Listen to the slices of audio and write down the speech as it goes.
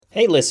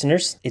Hey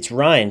listeners, it's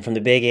Ryan from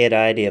the Big Ed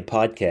Idea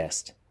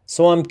podcast.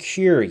 So I'm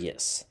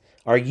curious,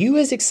 are you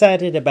as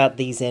excited about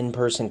these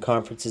in-person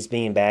conferences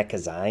being back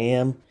as I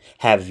am?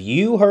 Have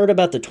you heard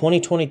about the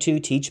 2022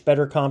 Teach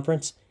Better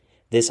Conference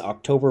this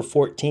October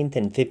 14th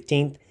and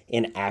 15th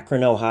in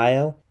Akron,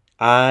 Ohio?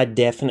 I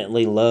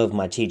definitely love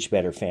my Teach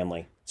Better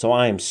family, so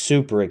I am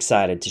super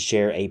excited to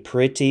share a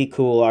pretty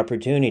cool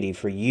opportunity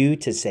for you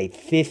to save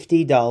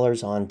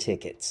 $50 on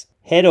tickets.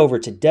 Head over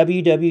to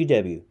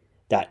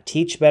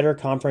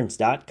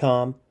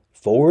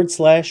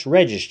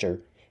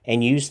www.teachbetterconference.com/register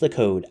and use the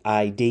code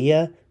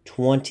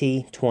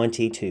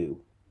IDEA2022.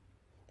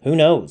 Who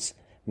knows?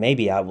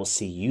 Maybe I will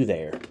see you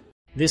there.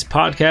 This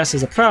podcast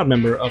is a proud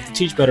member of the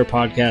Teach Better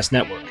Podcast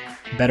Network.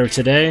 Better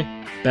today,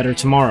 better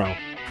tomorrow,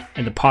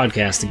 and the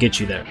podcast to get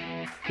you there.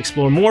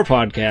 Explore more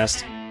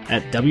podcasts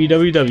at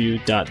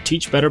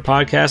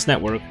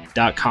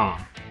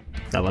www.teachbetterpodcastnetwork.com.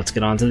 Now let's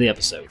get on to the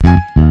episode.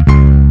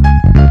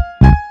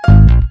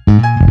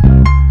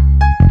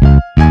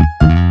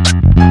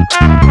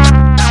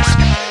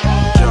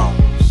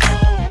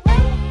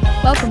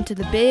 Welcome to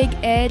the Big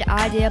Ed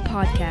Idea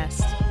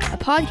Podcast, a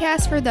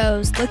podcast for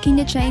those looking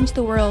to change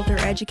the world through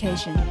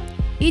education.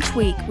 Each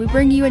week, we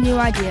bring you a new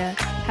idea,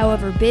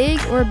 however big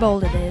or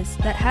bold it is,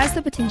 that has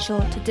the potential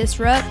to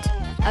disrupt,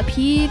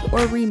 upheave,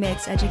 or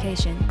remix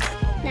education.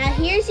 Now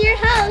here's your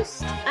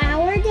host,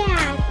 our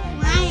dad,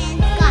 Ryan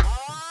Scott.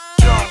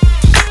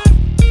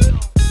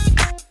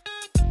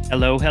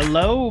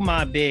 Hello,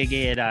 my Big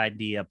Ed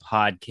Idea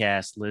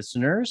podcast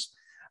listeners.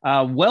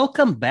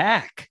 Welcome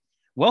back.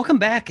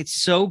 It's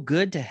so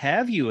good to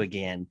have you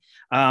again.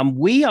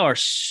 We are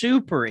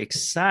super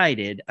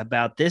excited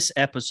about this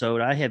episode.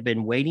 I have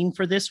been waiting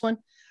for this one.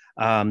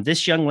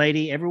 This young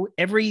lady,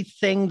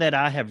 everything that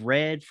I have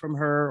read from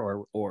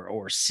her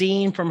or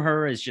seen from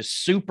her is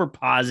just super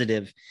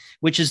positive,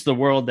 which is the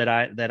world that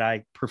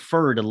I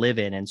prefer to live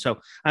in. And so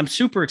I'm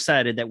super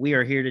excited that we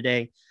are here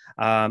today,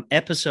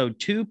 episode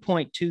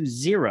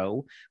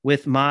 2.20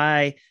 with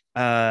my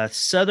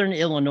Southern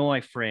Illinois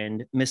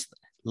friend, Miss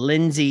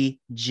Lindsey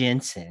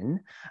Jensen.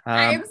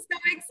 I am so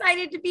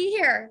excited to be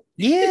here.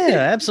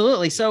 Yeah,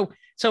 absolutely. So,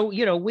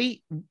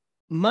 we,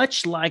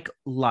 much like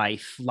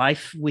life,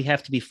 we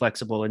have to be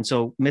flexible. And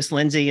so Miss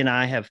Lindsey and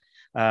I have,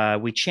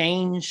 we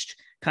changed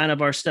kind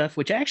of our stuff,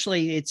 which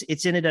actually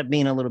it's ended up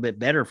being a little bit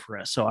better for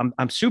us. So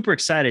I'm super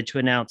excited to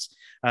announce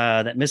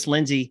that Miss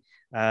Lindsey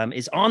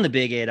is on the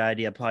Big Ed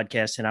Idea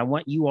podcast. And I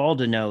want you all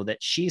to know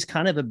that she's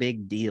kind of a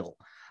big deal.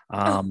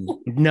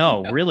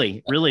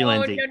 Really,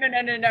 Lindsey.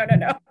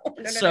 No.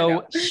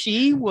 So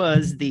she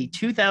was the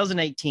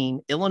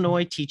 2018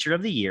 Illinois Teacher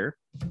of the Year.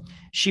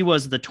 She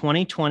was the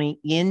 2020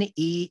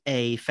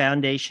 NEA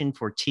Foundation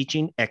for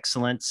Teaching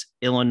Excellence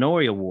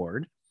Illinois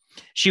Award.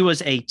 She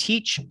was a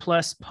Teach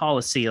Plus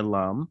Policy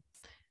alum,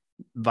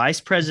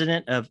 Vice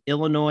President of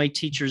Illinois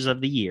Teachers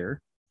of the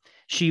Year.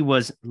 She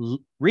was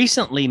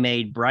recently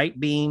made Bright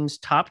Beam's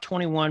Top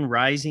 21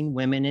 Rising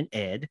Women in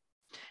Ed.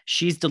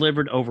 She's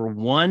delivered over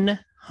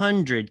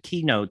 100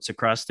 keynotes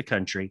across the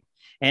country,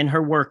 and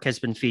her work has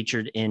been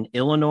featured in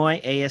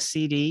Illinois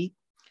ASCD,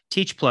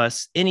 Teach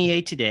Plus,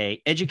 NEA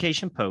Today,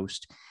 Education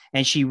Post,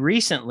 and she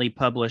recently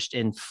published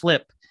in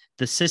Flip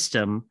the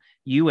System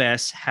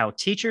US How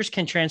Teachers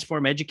Can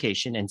Transform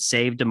Education and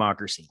Save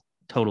Democracy.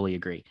 Totally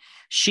agree.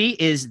 She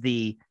is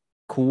the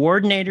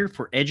coordinator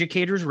for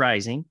Educators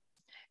Rising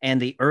and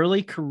the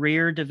Early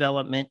Career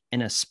Development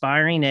and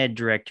Aspiring Ed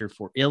Director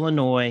for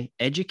Illinois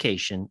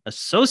Education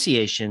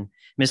Association.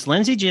 Miss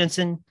Lindsey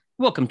Jensen,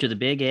 welcome to the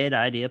Big Ed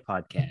Idea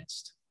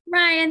podcast.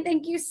 Ryan,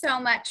 thank you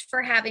so much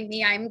for having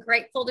me. I'm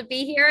grateful to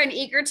be here and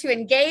eager to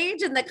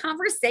engage in the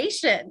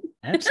conversation.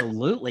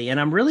 Absolutely. And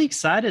I'm really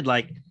excited.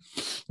 Like,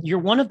 you're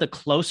one of the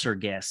closer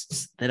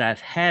guests that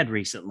I've had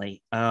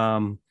recently.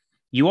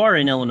 You are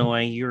in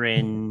Illinois. You're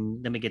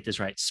in, let me get this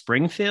right,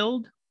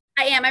 Springfield?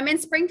 I am. I'm in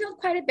Springfield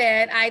quite a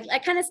bit. I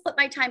kind of split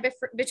my time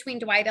between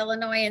Dwight,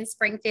 Illinois and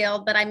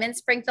Springfield, but I'm in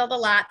Springfield a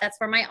lot. That's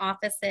where my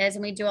office is.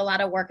 And we do a lot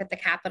of work at the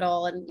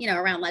Capitol and,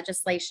 around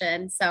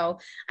legislation. So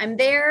I'm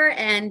there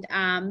and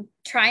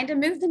trying to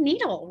move the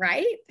needle,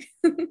 right?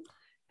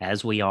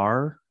 As we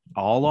all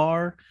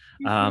are.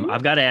 Mm-hmm.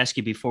 I've got to ask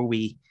you before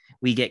we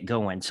get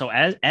going. So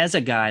as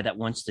a guy that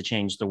wants to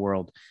change the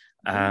world,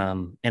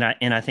 and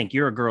I think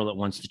you're a girl that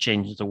wants to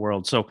change the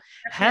world. So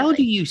How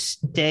do you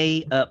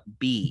stay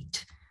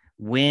upbeat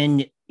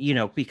when,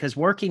 because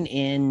working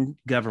in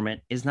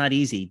government is not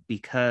easy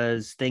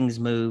because things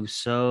move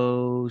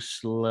so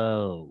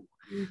slow.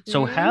 Mm-hmm.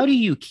 So how do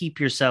you keep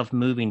yourself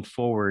moving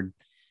forward,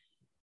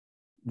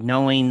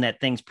 knowing that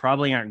things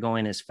probably aren't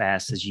going as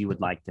fast as you would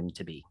like them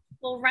to be?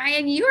 Well,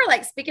 Ryan, you are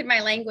like speaking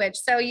my language.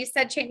 So you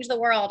said change the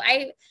world.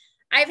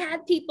 I've had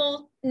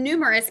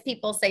numerous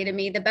people say to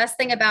me, the best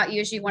thing about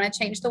you is you want to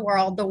change the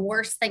world. The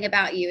worst thing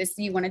about you is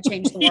you want to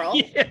change the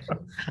world. Yeah,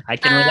 I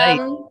can relate.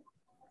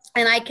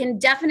 And I can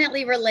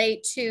definitely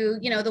relate to,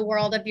 the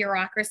world of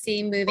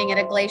bureaucracy moving at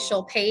a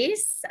glacial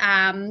pace.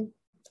 I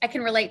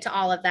can relate to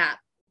all of that.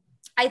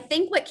 I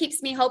think what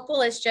keeps me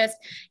hopeful is just,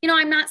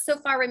 I'm not so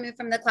far removed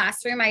from the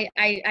classroom.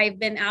 I've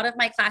been out of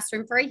my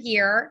classroom for a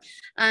year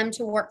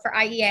to work for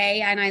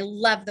IEA, and I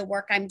love the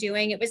work I'm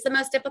doing. It was the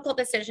most difficult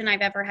decision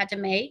I've ever had to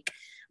make,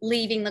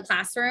 leaving the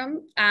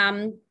classroom.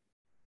 And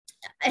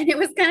it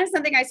was kind of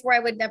something I swore I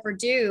would never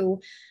do.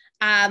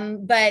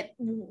 But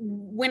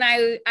when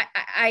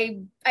I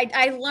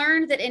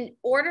learned that in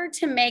order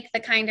to make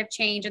the kind of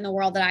change in the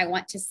world that I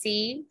want to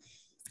see,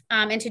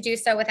 and to do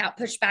so without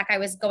pushback, I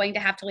was going to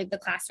have to leave the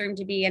classroom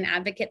to be an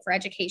advocate for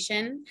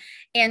education.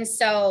 And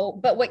so,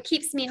 but what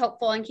keeps me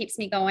hopeful and keeps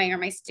me going are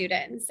my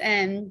students.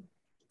 And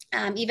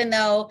even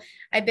though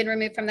I've been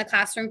removed from the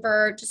classroom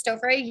for just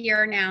over a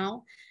year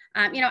now,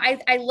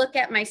 I look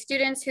at my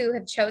students who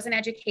have chosen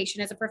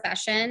education as a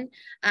profession.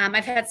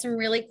 I've had some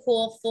really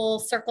cool full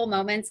circle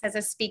moments as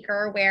a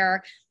speaker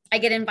where I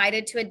get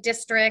invited to a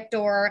district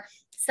or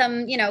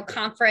some,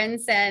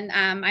 conference, and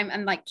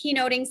I'm like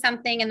keynoting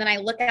something. And then I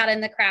look out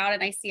in the crowd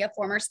and I see a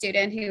former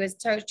student who has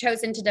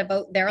chosen to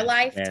devote their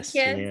life to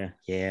kids.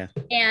 Yeah.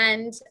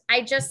 And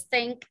I just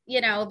think,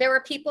 there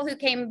were people who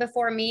came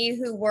before me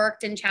who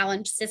worked and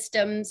challenged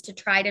systems to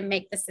try to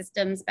make the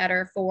systems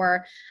better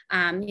for,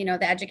 the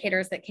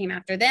educators that came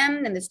after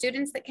them and the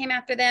students that came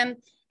after them.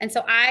 And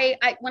so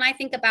when I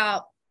think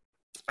about,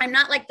 I'm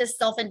not like this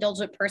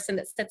self-indulgent person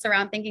that sits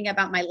around thinking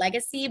about my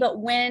legacy, but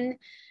when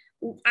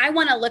I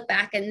want to look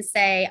back and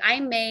say, I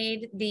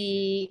made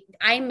the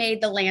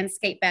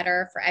landscape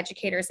better for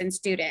educators and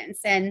students.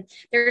 And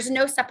there's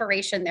no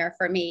separation there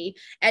for me.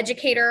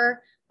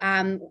 Educator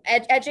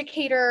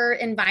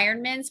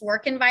environments,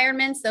 work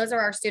environments, those are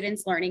our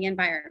students' learning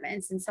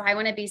environments. And so I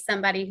want to be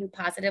somebody who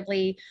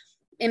positively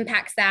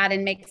impacts that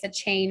and makes a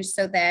change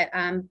so that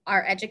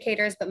our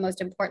educators, but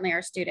most importantly,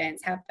 our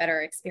students have better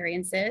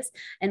experiences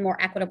and more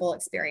equitable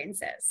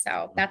experiences.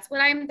 So that's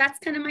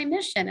kind of my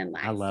mission in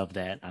life. I love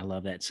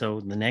that.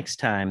 So the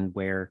next time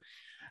where,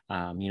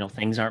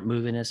 things aren't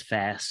moving as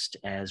fast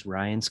as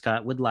Ryan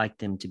Scott would like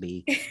them to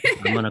be,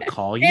 I'm going to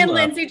call you and up.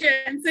 Lindsey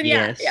Jensen.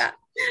 Yes. Yeah.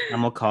 I'm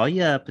going to call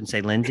you up and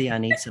say, Lindsey, I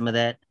need some of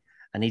that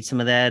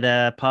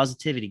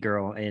positivity,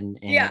 girl. And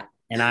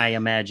I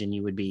imagine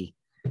you would be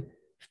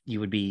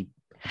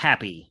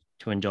happy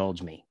to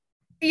indulge me.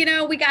 We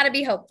got to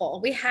be hopeful.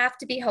 We have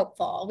to be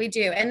hopeful. We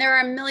do. And there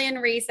are a million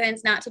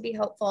reasons not to be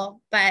hopeful,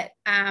 but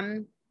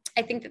I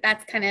think that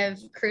that's kind of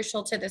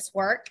crucial to this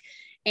work.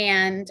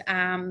 And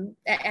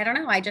I don't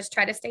know, I just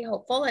try to stay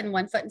hopeful and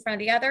one foot in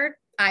front of the other,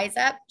 eyes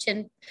up,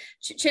 chin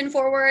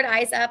forward,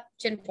 eyes up,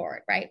 chin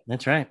forward. Right.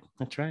 That's right.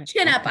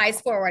 Chin up, eyes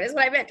forward is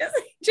what I meant to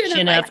say.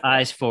 Chin up,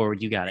 eyes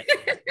forward. You got it.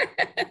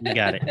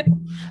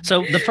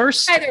 So the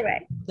first, either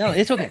way. No,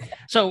 it's okay.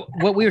 So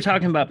what we were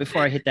talking about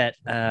before I hit that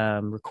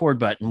record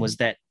button was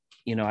that,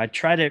 I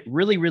try to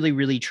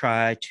really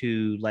try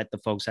to let the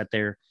folks out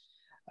there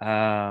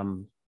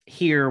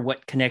hear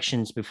what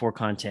connections before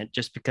content,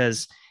 just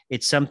because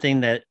it's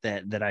something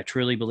that I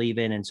truly believe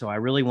in. And so I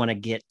really want to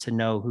get to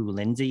know who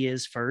Lindsey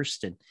is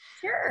first. And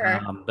sure.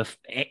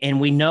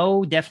 And we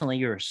know definitely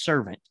you're a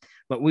servant,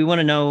 but we want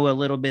to know a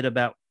little bit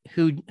about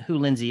who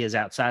Lindsey is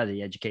outside of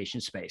the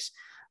education space.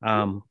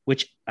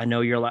 Which I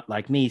know you're a lot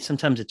like me.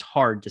 Sometimes it's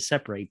hard to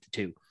separate the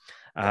two.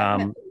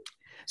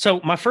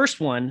 So my first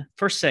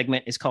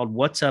segment is called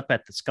What's Up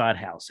at the Scott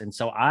House. And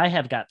so I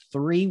have got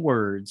 3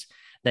 words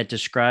that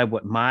describe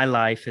what my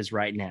life is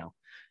right now.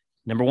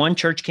 Number 1,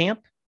 church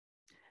camp.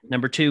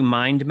 Number 2,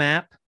 mind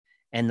map.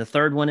 And the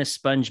third one is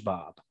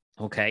SpongeBob.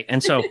 Okay.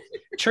 And so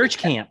church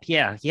camp.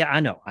 Yeah, I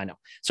know.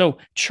 So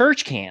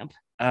church camp,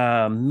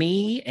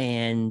 me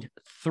and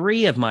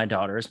 3 of my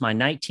daughters, my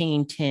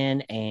 19,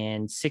 10,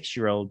 and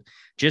 6-year-old,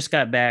 just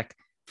got back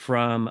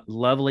from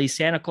lovely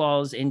Santa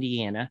Claus,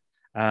 Indiana,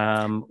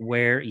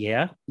 where,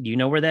 you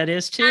know where that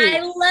is too. I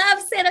love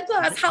Santa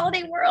Claus,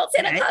 Holiday World,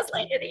 Santa Claus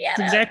Land, Indiana.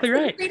 That's exactly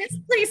right. It's the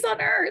greatest place on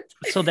earth.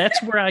 So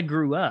that's where I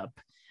grew up.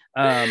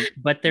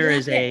 But there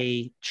is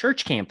a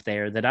church camp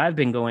there that I've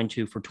been going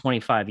to for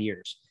 25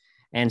 years.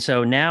 And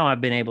so now I've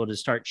been able to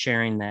start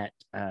sharing that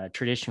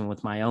tradition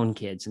with my own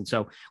kids. And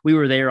so we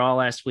were there all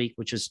last week,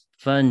 which is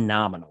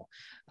phenomenal.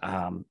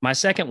 My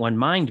second one,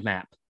 mind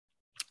map.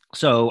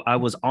 So I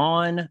was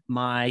on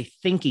my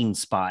thinking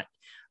spot,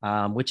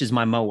 which is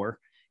my mower,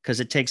 because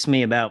it takes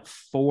me about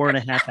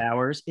 4.5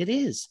 hours. It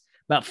is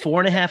about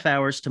 4.5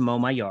 hours to mow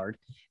my yard.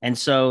 And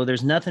so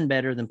there's nothing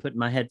better than putting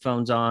my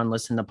headphones on,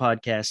 listening to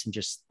podcasts, and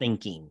just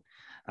thinking.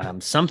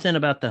 Something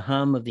about the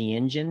hum of the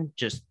engine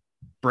just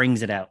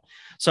brings it out.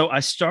 So I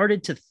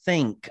started to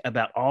think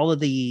about all of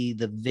the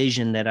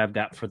vision that I've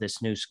got for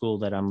this new school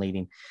that I'm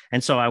leaving.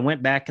 And so I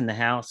went back in the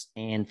house,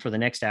 and for the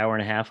next hour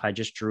and a half, I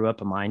just drew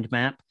up a mind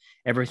map,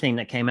 everything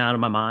that came out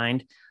of my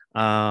mind.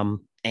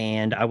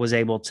 And I was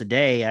able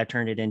today, I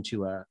turned it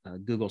into a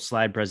Google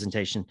slide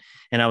presentation,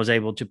 and I was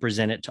able to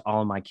present it to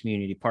all of my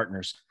community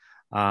partners.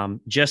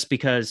 Just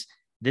because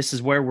this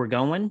is where we're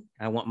going.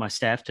 I want my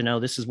staff to know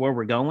this is where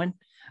we're going.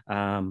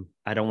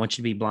 I don't want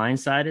you to be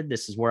blindsided.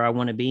 This is where I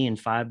want to be in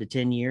 5 to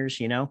 10 years,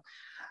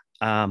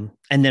 And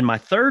then my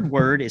third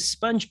word is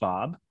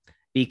SpongeBob.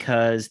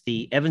 because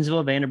the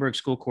Evansville Vandenberg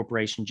School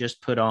Corporation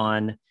just put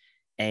on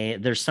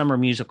their summer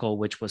musical,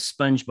 which was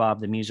SpongeBob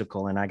the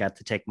Musical, and I got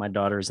to take my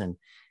daughters, and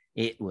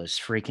it was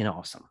freaking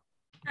awesome.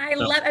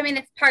 I mean,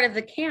 it's part of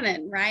the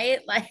canon, right?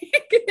 Like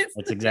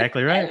that's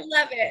exactly right.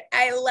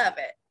 I love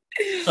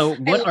it. So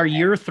what are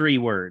your 3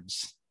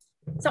 words?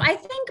 So I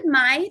think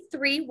my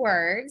 3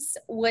 words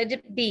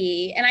would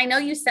be, and I know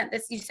you sent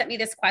me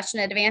this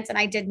question in advance, and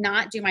I did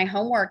not do my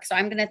homework, so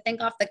I'm going to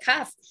think off the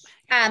cuff.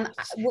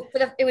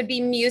 It would be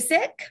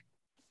music,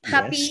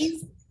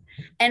 puppies,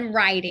 and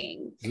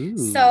writing. Ooh.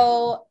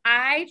 So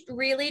I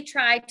really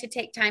tried to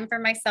take time for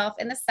myself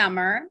in the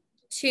summer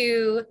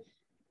to,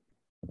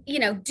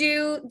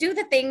 do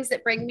the things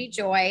that bring me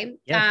joy.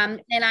 Yeah.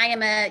 And I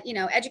am a,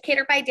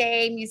 educator by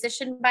day,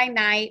 musician by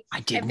night. I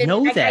didn't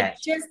know that.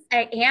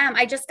 I am.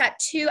 I just got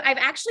 2. I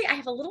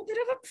have a little bit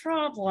of a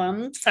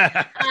problem.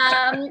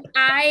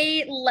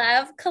 I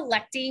love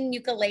collecting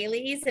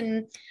ukuleles,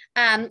 and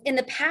in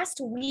the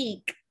past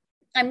week,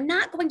 I'm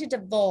not going to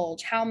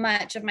divulge how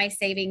much of my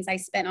savings I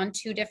spent on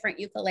 2 different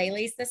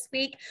ukuleles this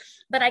week,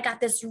 but I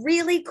got this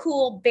really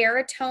cool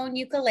baritone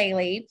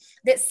ukulele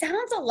that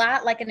sounds a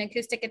lot like an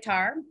acoustic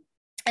guitar.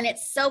 And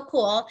it's so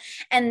cool.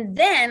 And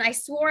then I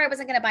swore I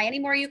wasn't going to buy any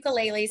more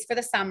ukuleles for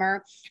the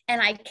summer.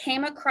 And I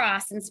came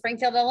across in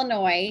Springfield,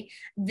 Illinois,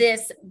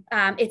 this,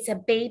 it's a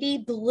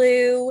baby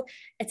blue,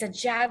 it's a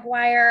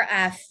Jaguar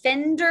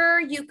Fender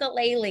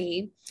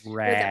ukulele.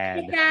 Rad.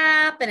 With a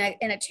pickup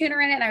and a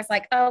tuner in it. And I was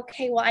like,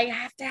 okay, well, I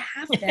have to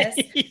have this.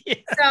 Yeah.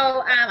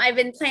 So I've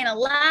been playing a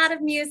lot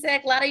of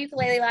music, a lot of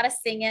ukulele, a lot of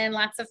singing,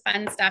 lots of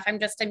fun stuff. I'm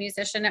just a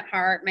musician at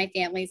heart. My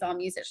family's all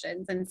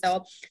musicians. And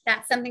so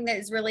that's something that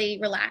is really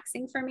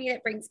relaxing for me.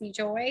 That brings me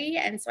joy.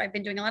 And so I've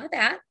been doing a lot of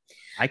that.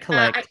 I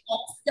collect. I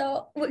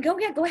also,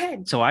 go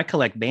ahead. So I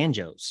collect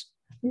banjos.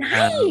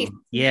 Nice.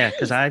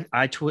 Because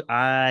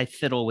I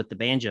fiddle with the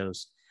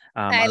banjos.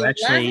 I love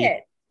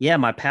it. Yeah,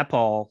 my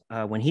papa,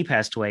 when he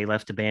passed away,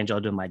 left a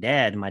banjo to my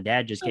dad, and my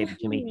dad just gave it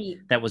to me.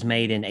 That was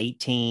made in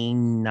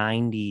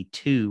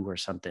 1892 or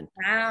something.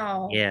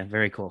 Wow. Yeah,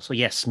 very cool. So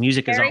yes,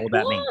 music is all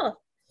about me.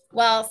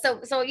 Well, so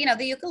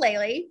the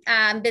ukulele,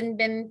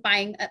 been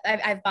buying.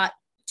 I've bought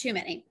too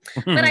many,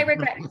 but I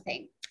regret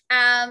nothing.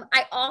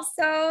 I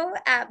also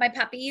my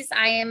puppies.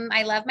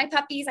 I love my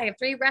puppies. I have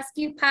 3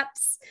 rescue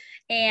pups.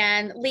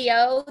 And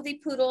Leo,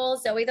 the poodle,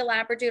 Zoe, the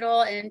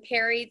Labradoodle, and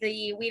Perry,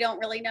 we don't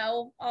really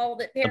know all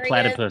that Perry the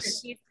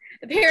platypus. is.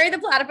 Perry the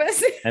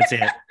platypus. That's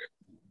it.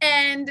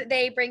 And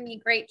they bring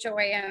me great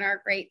joy and are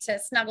great to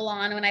snuggle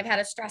on when I've had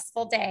a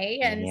stressful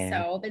day. And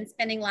so I've been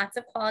spending lots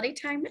of quality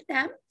time with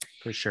them.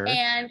 For sure.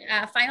 And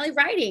finally,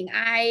 writing.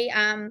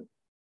 I'm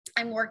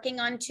working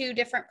on 2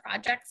 different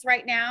projects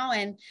right now,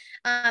 and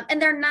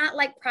they're not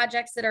like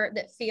projects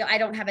that feel I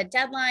don't have a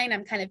deadline.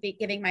 I'm kind of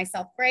giving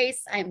myself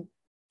grace. I'm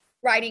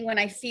writing when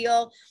I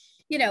feel,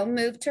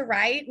 moved to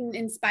write and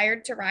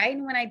inspired to write.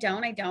 And when I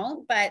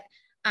don't, but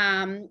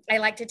I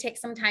like to take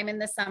some time in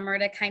the summer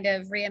to kind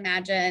of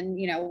reimagine,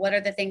 what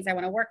are the things I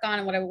want to work on,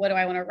 and what do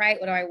I want to write?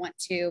 What do I want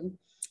to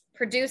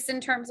produce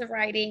in terms of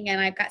writing? And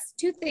I've got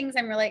 2 things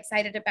I'm really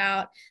excited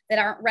about that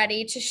aren't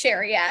ready to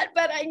share yet,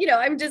 but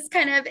I'm just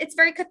it's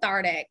very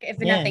cathartic if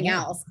nothing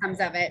else comes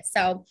of it.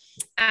 So,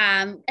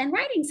 and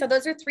writing. So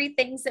those are 3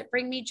 things that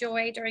bring me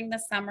joy during the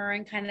summer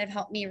and kind of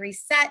help me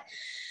reset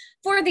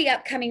for the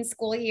upcoming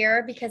school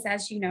year, because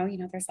as you know,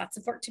 there's lots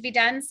of work to be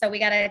done. So we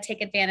got to take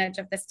advantage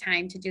of this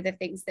time to do the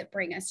things that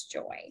bring us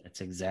joy.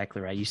 That's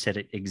exactly right. You said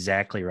it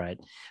exactly right.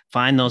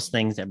 Find those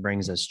things that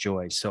brings us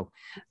joy. So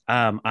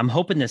I'm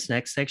hoping this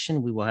next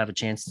section, we will have a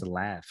chance to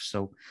laugh.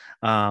 So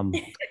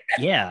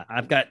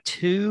I've got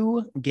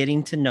 2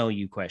 getting to know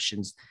you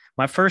questions.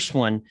 My first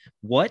one,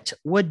 what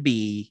would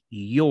be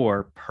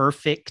your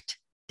perfect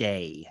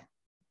day?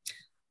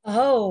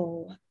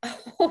 Oh,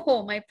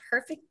 my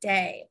perfect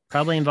day.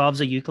 Probably involves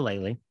a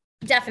ukulele.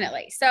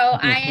 Definitely. So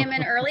I am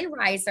an early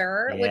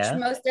riser, which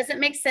doesn't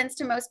make sense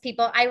to most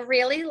people. I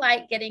really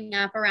like getting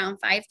up around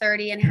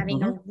 5:30 and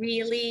having a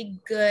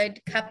really good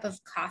cup of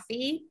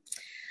coffee.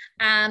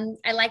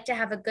 I like to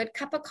have a good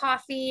cup of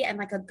coffee and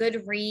like a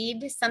good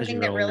read, something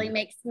that really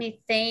makes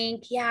me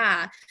think.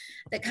 Yeah.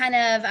 That kind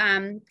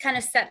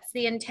of sets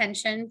the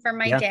intention for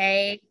my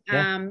day.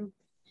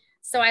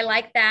 So I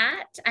like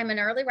that. I'm an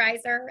early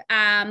riser.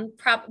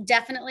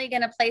 Definitely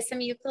going to play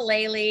some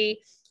ukulele,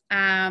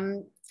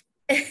 do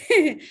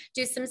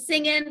some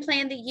singing,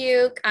 playing the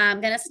uke.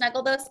 I'm going to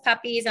snuggle those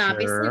puppies and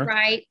obviously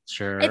write.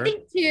 Sure. I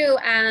think too,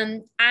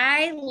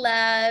 I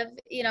love,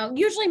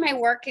 usually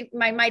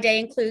my day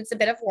includes a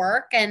bit of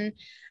work, and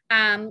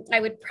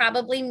I would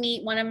probably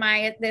meet one of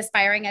the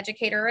aspiring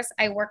educators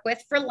I work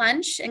with for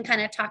lunch and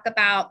kind of talk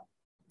about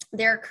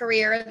their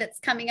career that's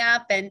coming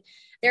up and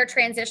their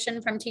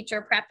transition from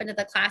teacher prep into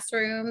the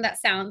classroom.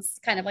 That sounds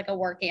kind of like a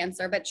work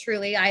answer, but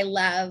truly I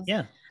love,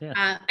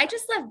 I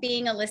just love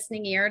being a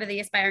listening ear to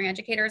the aspiring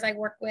educators I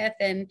work with,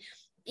 and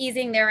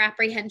easing their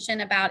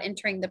apprehension about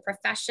entering the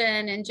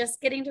profession and just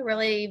getting to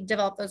really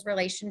develop those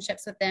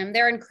relationships with them.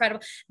 They're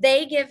incredible.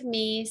 They give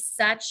me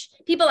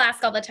people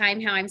ask all the time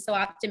how I'm so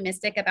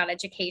optimistic about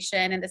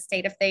education and the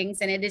state of things.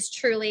 And it is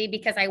truly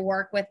because I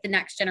work with the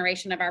next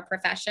generation of our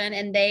profession.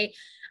 And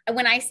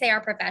when I say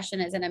our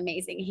profession is in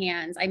amazing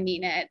hands, I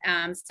mean it.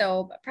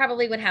 So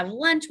probably would have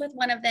lunch with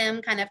one of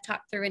them, kind of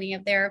talk through any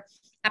of their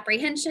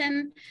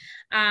apprehension,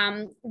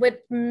 would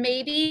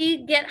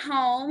maybe get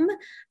home,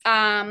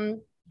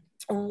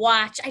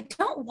 I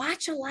don't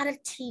watch a lot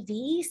of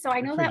TV, so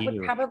I know that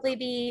would probably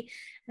be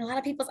a lot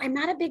of people's. I'm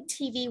not a big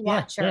TV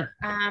watcher.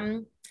 Yeah.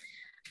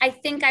 I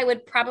think I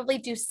would probably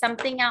do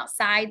something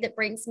outside that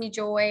brings me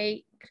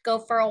joy. Go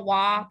for a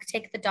walk,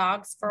 take the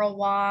dogs for a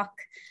walk,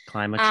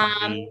 climb a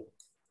tree.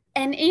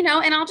 And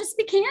I'll just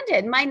be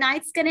candid. My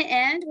night's going to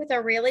end with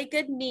a really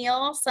good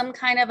meal, some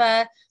kind of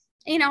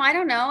I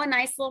don't know, a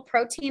nice little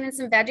protein and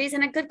some veggies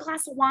and a good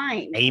glass of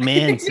wine.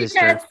 Amen,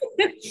 sister.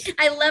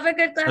 I love a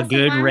good glass of wine.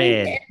 A good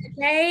red.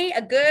 Okay,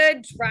 a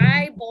good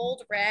dry,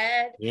 bold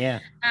red. Yeah.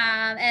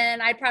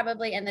 And I'd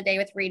probably end the day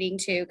with reading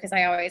too, because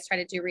I always try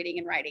to do reading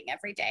and writing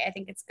every day. I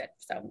think it's good.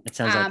 So it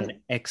sounds like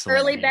an excellent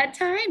early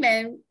bedtime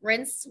and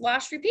rinse,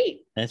 wash,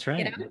 repeat. That's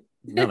right.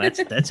 No,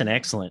 that's an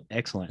excellent.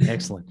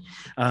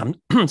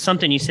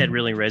 Something you said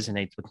really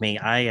resonates with me.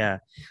 I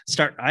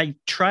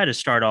try to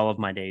start all of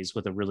my days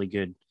with a really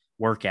good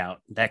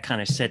workout. That kind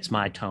of sets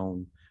my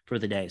tone for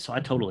the day. So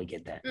I totally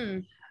get that.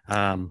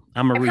 I'm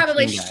a routine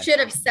probably guy. Should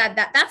have said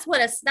that. That's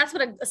what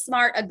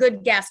a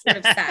good guest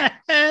would have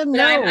said.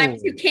 No, I'm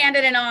too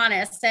candid and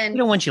honest, and we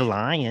don't want you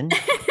lying.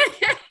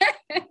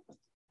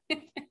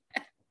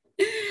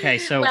 Okay,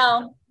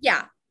 so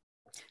yeah.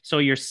 So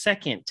your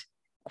second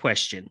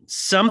question,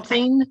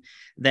 something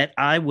that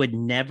I would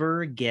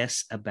never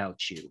guess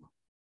about you.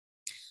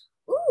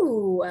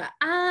 Ooh,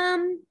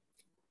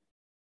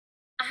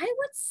 I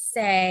would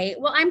say,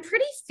 I'm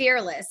pretty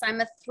fearless.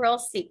 I'm a thrill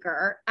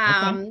seeker.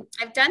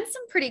 I've done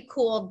some pretty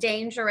cool,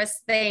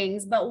 dangerous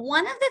things, but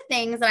one of the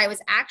things that I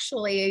was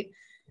actually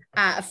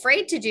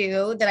afraid to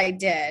do that I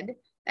did,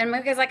 and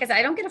because like I said,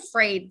 I don't get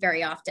afraid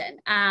very often.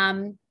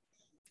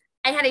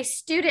 I had a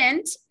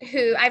student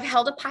who I've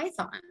held a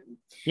python.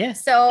 Yeah.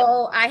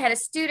 So I had a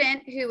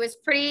student who was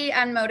pretty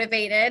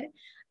unmotivated.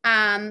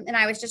 And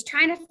I was just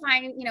trying to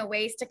find,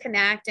 ways to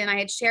connect. And I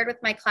had shared with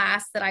my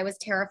class that I was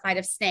terrified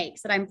of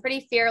snakes, that I'm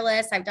pretty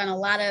fearless. I've done a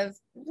lot of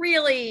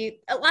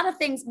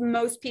things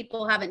most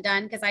people haven't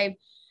done because like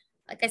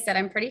I said,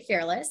 I'm pretty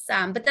fearless.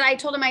 But then I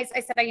told him, I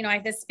said, I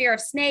have this fear of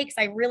snakes.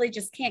 I really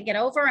just can't get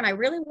over, and I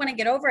really want to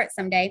get over it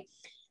someday.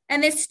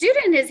 And this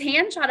student, his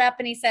hand shot up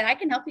and he said, I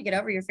can help you get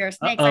over your fear of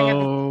snakes. I have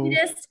the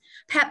cutest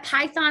pet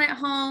python at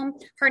home.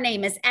 Her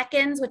name is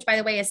Ekans, which by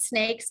the way is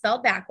snake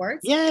spelled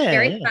backwards. Yeah.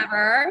 Very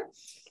clever.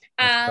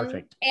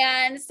 Perfect.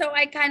 And so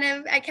I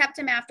kept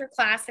him after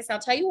class. I said, I'll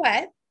tell you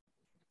what,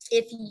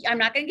 I'm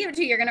not going to give it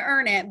to you, you're going to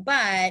earn it.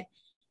 But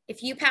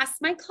if you pass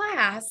my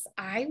class,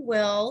 I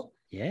will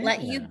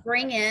let you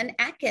bring in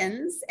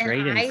Ekans,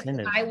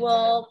 and I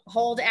will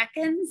hold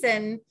Ekans,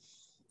 and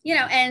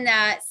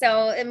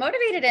so it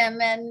motivated him,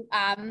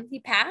 and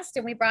he passed,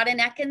 and we brought in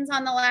Ekans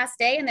on the last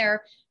day, and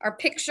there are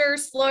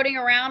pictures floating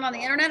around on the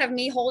internet of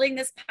me holding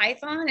this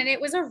python, and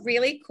it was a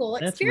really cool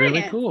experience.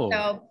 That's really cool.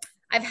 So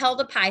I've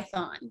held a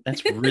python.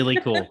 That's really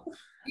cool.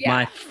 Yeah.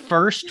 My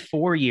first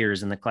 4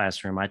 years in the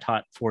classroom, I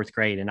taught fourth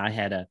grade, and I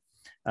had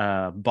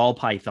a ball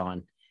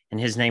python, and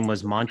his name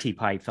was Monty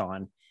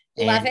Python.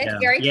 Love it.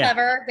 Very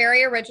clever,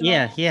 very original.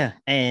 Yeah.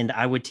 And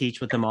I would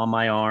teach with him on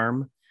my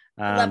arm.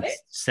 Love it.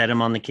 Set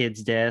them on the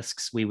kids'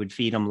 desks. We would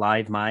feed them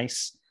live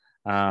mice.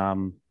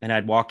 And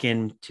I'd walk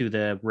into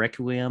the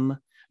Requiem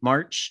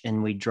March,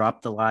 and we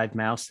dropped the live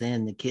mouse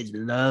in. The kids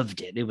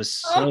loved it. It was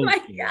so oh my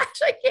cool. gosh,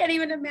 I can't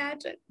even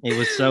imagine. It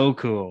was so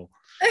cool.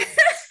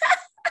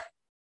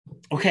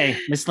 Okay,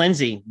 Miss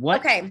Lindsey,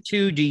 what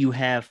two do you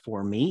have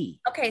for me?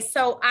 Okay,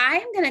 so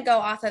I'm going to go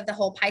off of the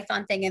whole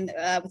Python thing and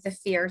with the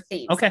fear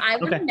theme. Okay. So I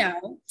want to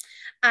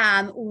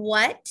know,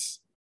 what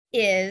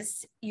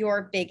is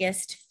your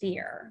biggest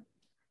fear?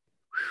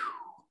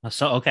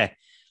 So,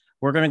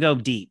 we're going to go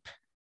deep.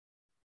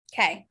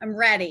 Okay, I'm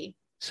ready.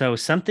 So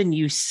something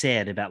you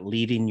said about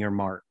leaving your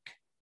mark.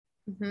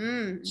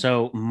 Mm-hmm.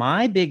 So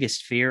my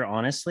biggest fear,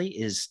 honestly,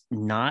 is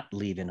not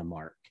leaving a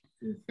mark.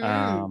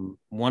 Mm-hmm.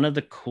 One of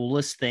the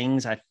coolest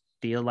things I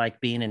feel like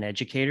being an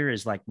educator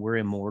is like we're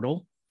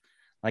immortal.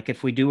 Like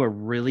if we do a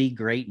really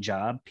great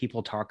job,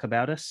 people talk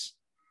about us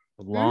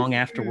long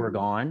after we're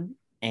gone.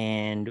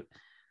 And,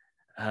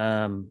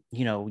 I'm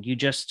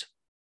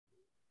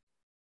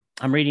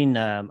reading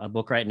a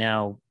book right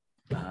now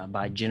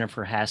by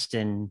Jennifer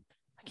Haston.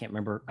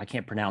 I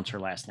can't pronounce her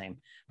last name,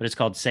 but it's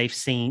called Safe,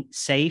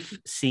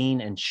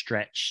 Seen, and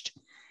Stretched.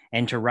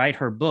 And to write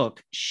her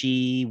book,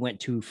 she went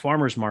to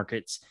farmers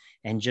markets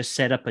and just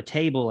set up a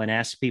table and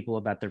asked people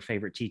about their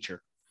favorite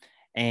teacher.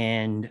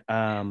 And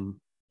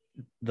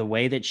the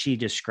way that she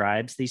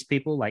describes these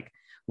people, like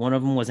one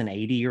of them was an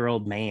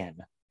 80-year-old man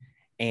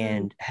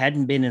and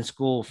hadn't been in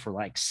school for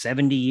like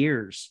 70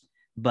 years,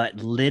 but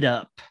lit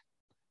up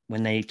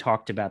when they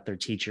talked about their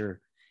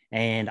teacher.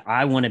 And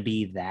I want to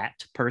be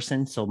that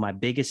person. So my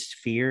biggest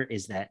fear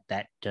is that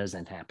that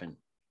doesn't happen.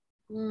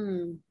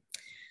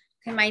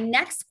 Okay, my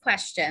next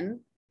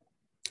question,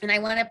 and I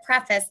want to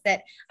preface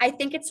that I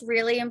think it's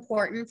really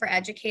important for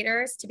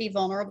educators to be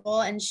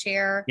vulnerable and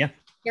share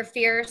their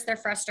fears, their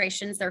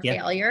frustrations, their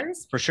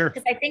failures. For sure.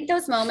 Because I think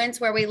those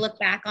moments where we look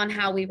back on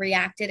how we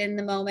reacted in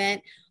the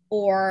moment,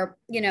 or,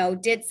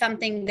 did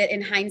something that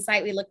in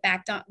hindsight we look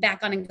back on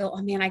and go,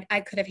 oh man, I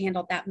could have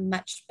handled that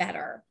much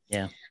better.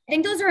 Yeah. I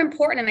think those are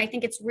important. And I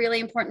think it's really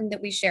important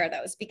that we share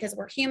those because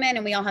we're human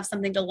and we all have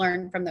something to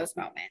learn from those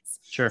moments.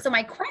 Sure. So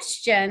my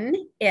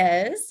question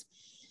is,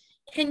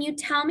 can you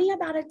tell me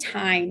about a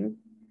time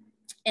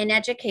in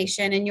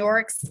education, in your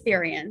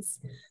experience,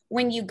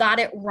 when you got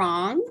it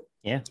wrong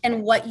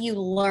and what you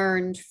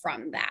learned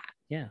from that?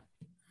 Yeah.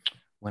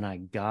 When I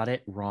got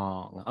it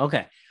wrong.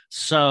 Okay.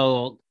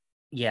 So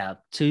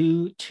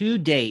to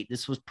date,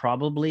 this was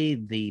probably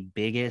the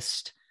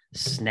biggest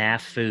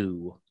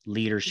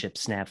leadership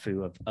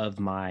snafu of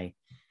my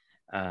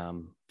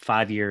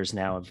 5 years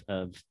now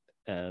of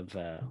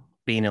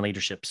being in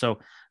leadership. So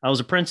I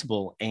was a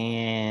principal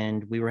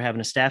and we were having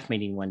a staff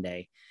meeting one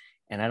day,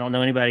 and I don't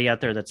know anybody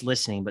out there that's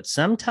listening, but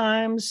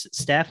sometimes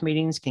staff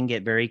meetings can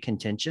get very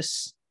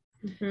contentious.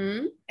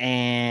 Mm-hmm.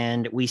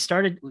 And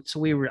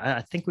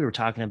I think we were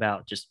talking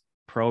about just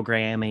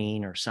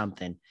programming or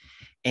something.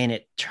 And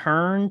it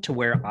turned to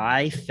where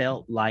I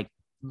felt like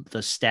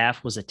the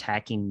staff was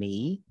attacking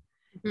me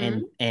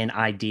and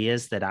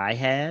ideas that I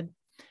had.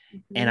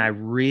 And I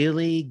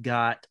really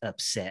got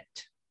upset.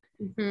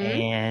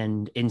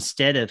 And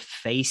instead of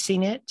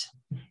facing it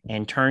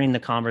and turning the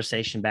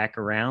conversation back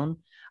around,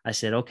 I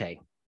said, okay,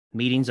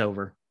 meeting's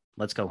over.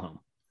 Let's go home.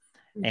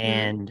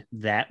 And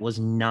that was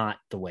not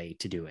the way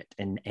to do it.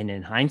 And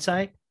in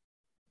hindsight,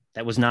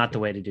 that was not the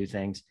way to do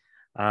things.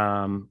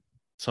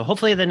 So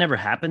hopefully that never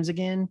happens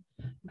again.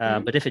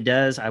 But if it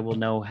does, I will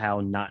know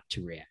how not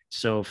to react.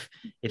 So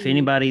if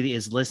anybody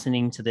is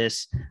listening to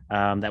this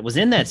that was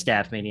in that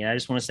staff meeting, I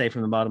just want to say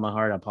from the bottom of my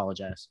heart, I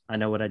apologize. I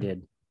know what I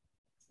did.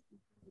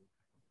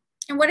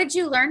 And what did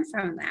you learn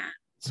from that?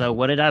 So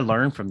what did I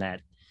learn from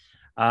that?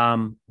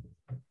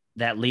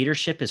 That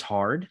leadership is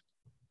hard.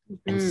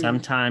 And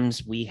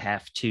sometimes we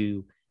have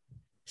to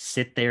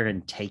sit there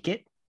and take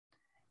it.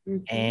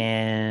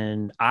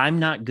 And I'm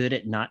not good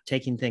at not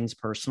taking things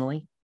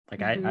personally.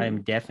 Like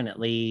I'm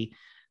definitely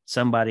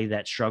somebody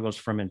that struggles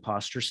from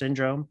imposter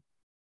syndrome.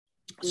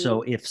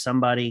 So if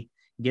somebody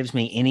gives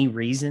me any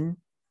reason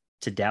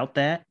to doubt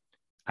that,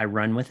 I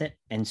run with it.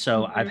 And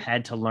so I've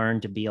had to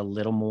learn to be a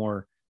little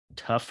more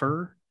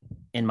tougher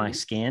in my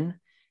skin,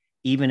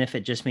 even if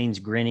it just means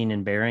grinning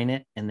and bearing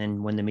it. And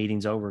then when the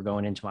meeting's over,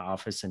 going into my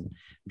office and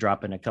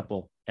dropping a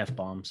couple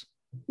F-bombs.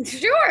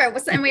 Sure.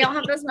 And we all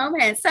have those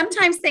moments.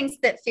 Sometimes things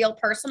that feel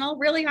personal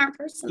really aren't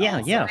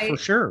personal. Yeah, for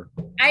sure.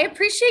 I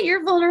appreciate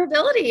your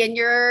vulnerability and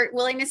your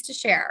willingness to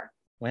share.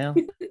 Well,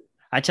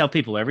 I tell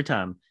people every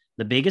time,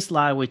 the biggest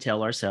lie we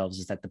tell ourselves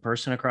is that the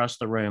person across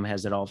the room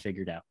has it all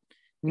figured out.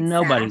 Exactly.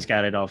 Nobody's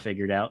got it all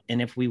figured out.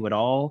 And if we would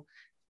all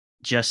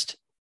just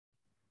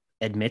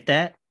admit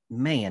that,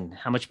 man,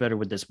 how much better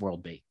would this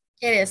world be?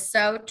 It is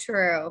so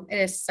true. It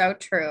is so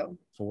true.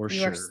 For sure.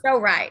 You are so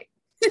right.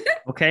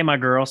 Okay, my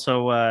girl.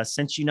 So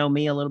since you know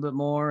me a little bit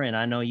more and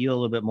I know you a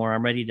little bit more,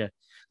 I'm ready to,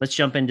 let's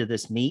jump into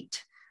this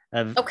meat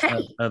of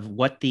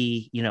what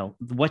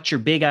what your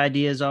big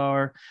ideas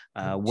are,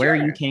 where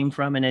you came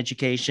from in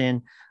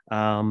education.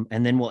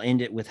 And then we'll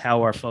end it with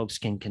how our folks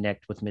can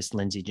connect with Miss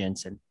Lindsey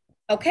Jensen.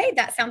 Okay,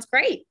 that sounds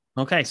great.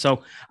 Okay,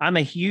 so I'm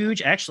a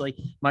huge,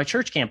 actually, my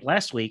church camp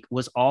last week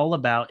was all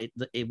about it.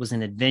 It was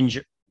an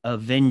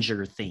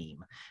Avenger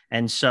theme.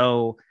 And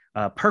so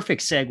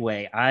perfect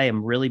segue. I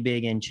am really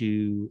big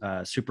into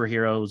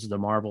superheroes, the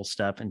Marvel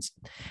stuff.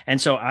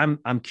 And so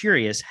I'm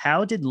curious,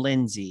 how did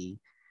Lindsey,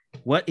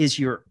 what is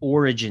your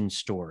origin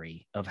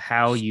story of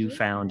how you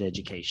found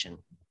education?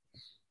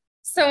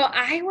 So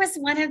I was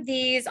one of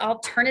these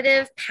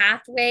alternative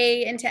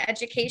pathway into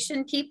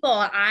education people.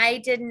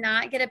 I did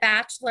not get a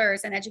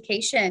bachelor's in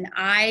education.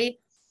 I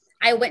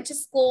went to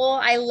school.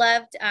 I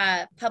loved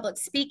public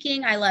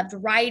speaking. I loved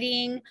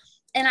writing.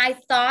 And I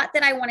thought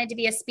that I wanted to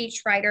be a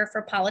speechwriter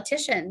for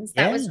politicians.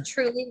 That was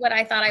truly what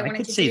I thought I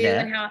wanted to do.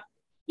 That. And how,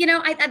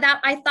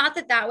 I thought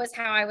that was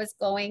how I was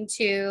going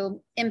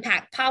to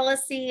impact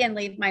policy and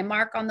leave my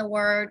mark on the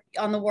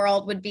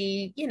world would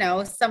be,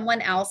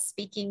 someone else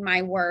speaking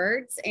my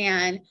words.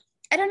 And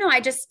I don't know, I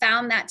just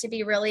found that to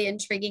be really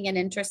intriguing and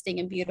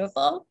interesting and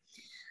beautiful.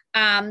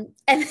 And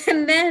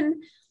then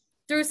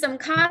through some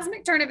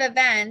cosmic turn of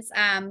events,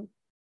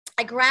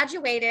 I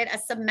graduated a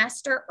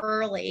semester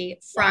early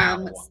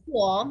from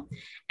school,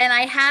 and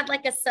I had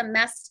like a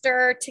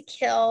semester to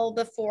kill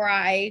before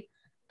I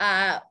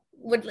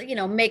would,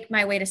 make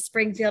my way to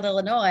Springfield,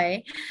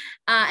 Illinois.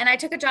 And I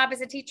took a job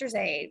as a teacher's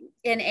aide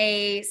in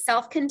a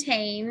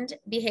self-contained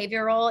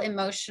behavioral,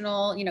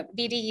 emotional,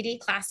 BDED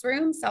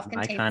classroom,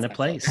 self-contained. My kind of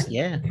place.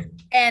 Yeah.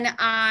 And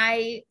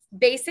I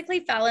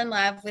basically fell in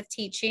love with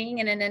teaching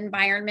in an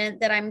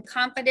environment that I'm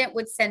confident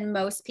would send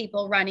most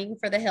people running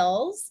for the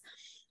hills.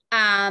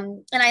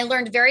 And I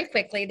learned very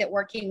quickly that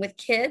working with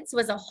kids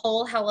was a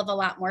whole hell of a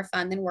lot more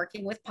fun than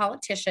working with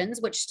politicians,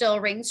 which still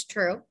rings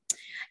true.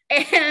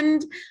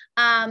 And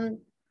I'll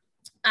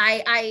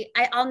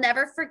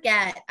never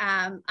forget.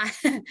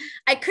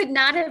 I could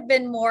not have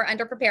been more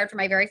underprepared for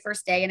my very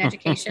first day in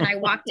education. I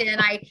walked in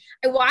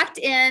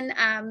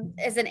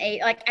as an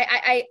aide. Like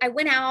I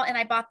went out and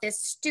I bought this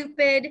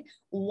stupid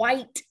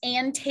white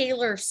Ann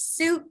Taylor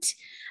suit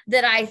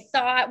that I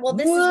thought, well,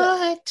 this is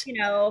what,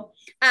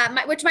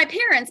 which my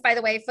parents, by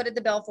the way, footed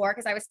the bill for,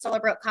 because I was still a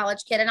broke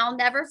college kid. And I'll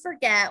never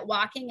forget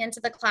walking into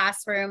the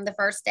classroom the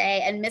first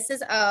day, and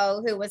Mrs.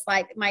 O, who was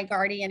like my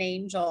guardian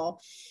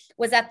angel,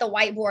 was at the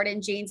whiteboard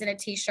in jeans and a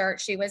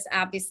t-shirt. She was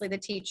obviously the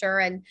teacher.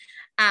 And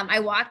I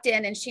walked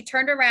in and she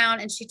turned around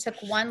and she took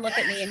one look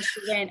at me and she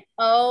went,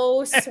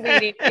 "Oh,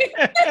 sweetie."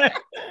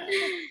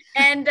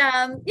 And,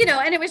 and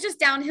it was just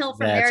downhill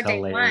from there, day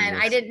one.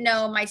 I didn't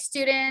know my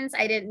students.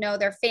 I didn't know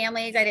their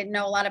families. I didn't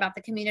know a lot about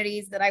the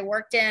communities that I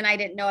worked in. I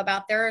didn't know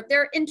about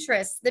their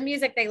interests, the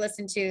music they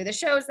listened to, the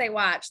shows they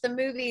watched, the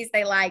movies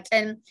they liked.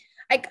 And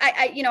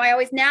I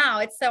always, now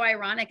it's so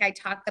ironic. I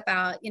talk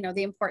about,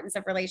 the importance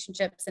of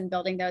relationships and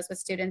building those with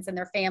students and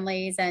their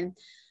families. And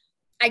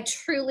I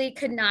truly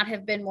could not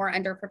have been more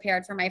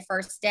underprepared for my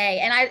first day.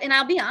 And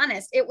I'll be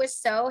honest, it was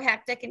so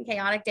hectic and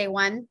chaotic day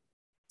one.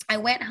 I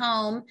went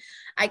home,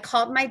 I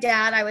called my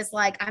dad. I was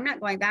like, "I'm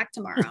not going back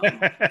tomorrow."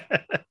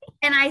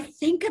 And I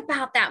think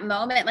about that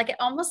moment, like it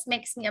almost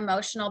makes me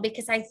emotional,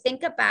 because I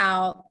think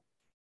about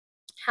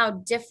how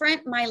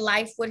different my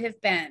life would have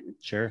been.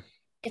 Sure.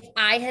 If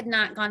I had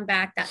not gone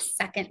back that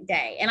second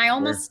day. And I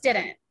almost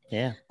didn't.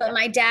 Yeah. But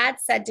my dad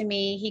said to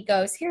me, he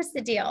goes, "Here's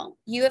the deal.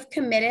 You have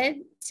committed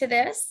to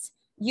this.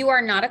 You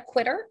are not a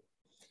quitter.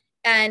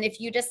 And if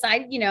you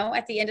decide,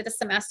 at the end of the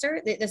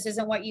semester that this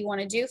isn't what you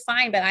want to do,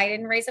 fine. But I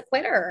didn't raise a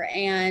quitter,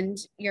 and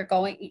you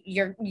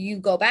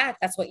go back.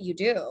 That's what you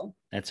do."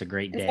 That's a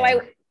great day.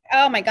 So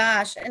oh my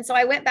gosh. And so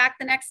I went back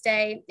the next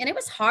day, and it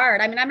was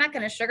hard. I mean, I'm not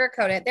going to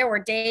sugarcoat it. There were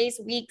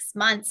days, weeks,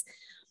 months,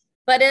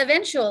 but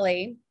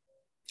eventually,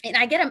 and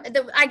I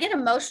get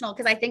emotional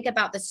because I think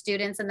about the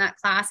students in that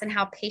class and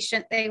how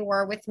patient they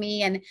were with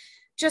me, and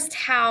just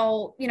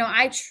how,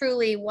 I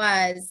truly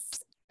was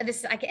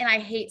this. And I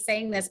hate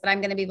saying this, but I'm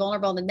going to be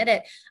vulnerable and admit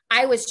it.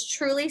 I was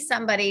truly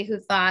somebody who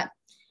thought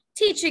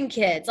teaching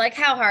kids, like,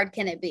 how hard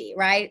can it be?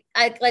 Right.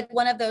 Like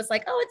one of those,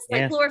 like, oh, it's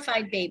like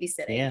glorified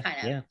babysitting kind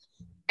of. Yeah.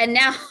 And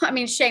now, I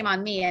mean, shame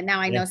on me. And now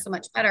I know so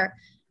much better.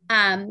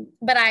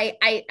 But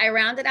I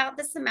rounded out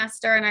the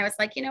semester, and I was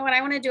like, you know what,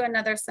 I want to do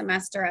another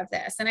semester of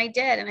this. And I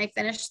did. And I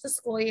finished the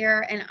school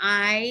year, and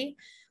I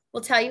will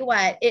tell you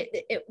what,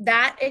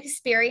 that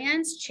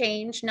experience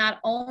changed not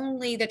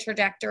only the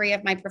trajectory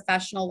of my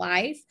professional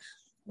life,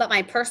 but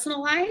my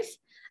personal life.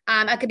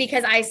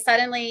 Because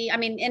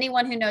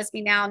anyone who knows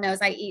me now knows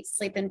I eat,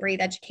 sleep, and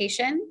breathe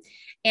education.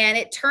 And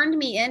it turned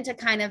me into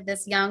kind of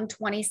this young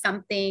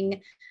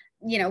 20-something,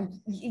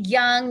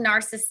 young,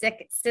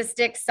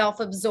 narcissistic,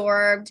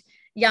 self-absorbed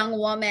young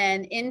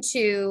woman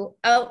into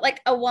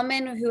a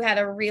woman who had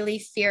a really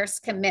fierce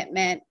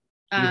commitment,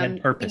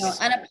 purpose,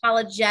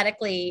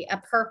 unapologetically a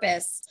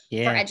purpose for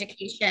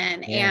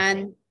education.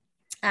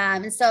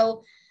 And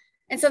so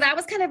that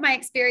was kind of my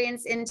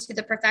experience into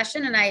the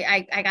profession. And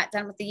I got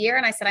done with the year,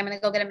 and I said, I'm going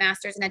to go get a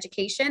master's in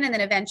education. And then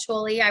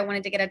eventually I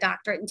wanted to get a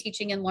doctorate in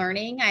teaching and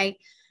learning.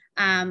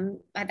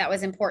 That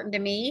was important to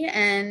me.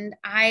 And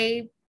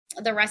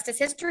the rest is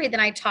history.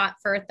 Then I taught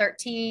for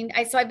 13.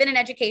 So I've been in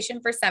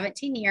education for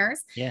 17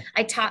 years. Yeah.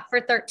 I taught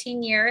for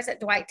 13 years at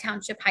Dwight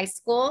Township High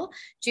School,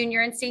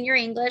 junior and senior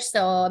English.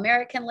 So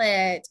American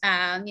Lit,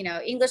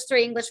 English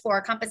 3, English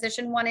 4,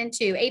 Composition 1 and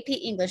 2, AP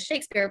English,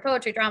 Shakespeare,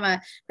 poetry,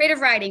 drama, creative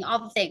writing, all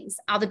the things,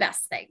 all the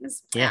best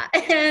things. Yeah.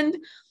 And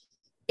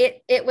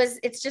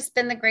it's just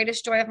been the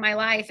greatest joy of my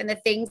life. And the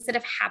things that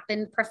have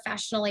happened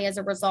professionally as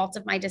a result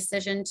of my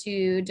decision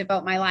to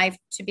devote my life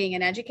to being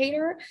an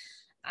educator,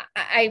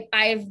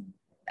 I've,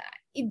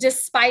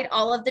 despite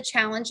all of the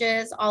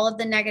challenges, all of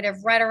the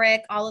negative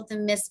rhetoric, all of the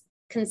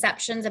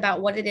misconceptions about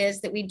what it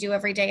is that we do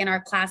every day in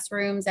our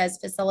classrooms as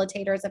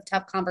facilitators of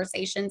tough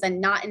conversations and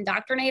not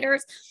indoctrinators,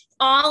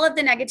 all of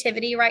the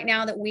negativity right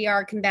now that we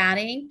are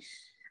combating,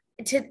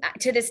 to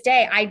this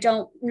day,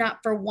 not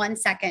for 1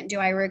 second do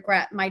I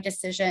regret my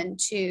decision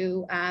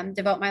to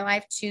devote my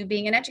life to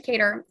being an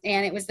educator.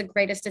 And it was the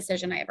greatest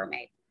decision I ever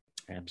made.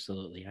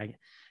 Absolutely. I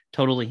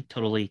totally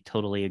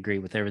agree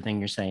with everything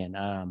you're saying.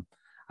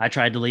 I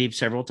tried to leave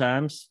several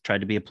times,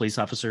 tried to be a police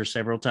officer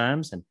several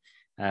times, and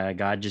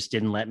God just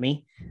didn't let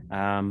me.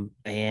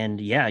 And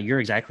yeah, you're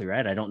exactly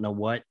right. I don't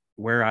know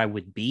where I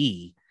would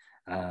be.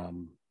 I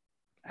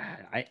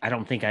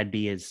don't think I'd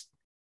be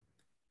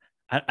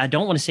I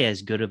don't want to say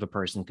as good of a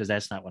person, because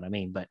that's not what I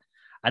mean, but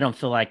I don't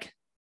feel like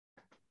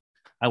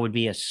I would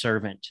be a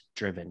servant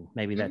driven.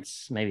 Maybe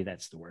that's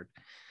the word.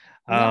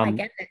 I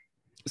get it.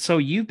 So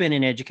you've been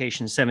in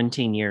education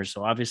 17 years.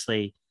 So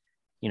obviously,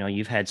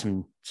 you've had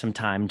some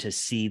time to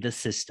see the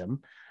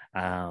system.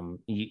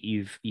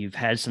 You've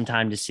had some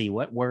time to see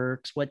what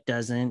works, what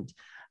doesn't.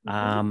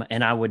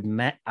 And I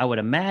would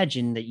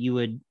imagine that you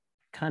would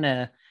kind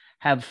of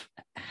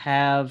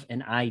have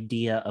an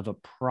idea of a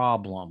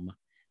problem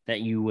that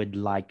you would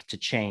like to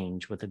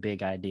change with a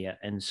big idea.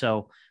 And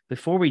so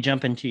before we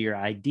jump into your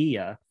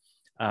idea,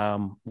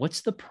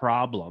 what's the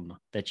problem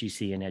that you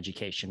see in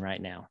education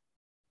right now?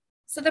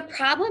 So the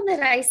problem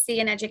that I see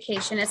in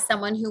education as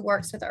someone who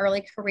works with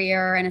early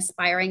career and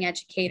aspiring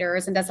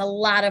educators and does a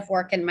lot of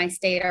work in my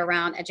state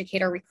around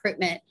educator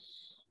recruitment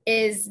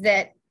is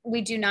that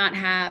we do not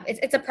have,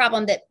 it's a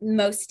problem that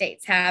most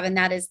states have, and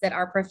that is that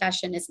our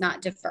profession is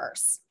not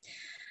diverse.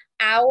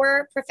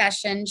 Our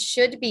profession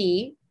should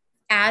be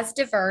as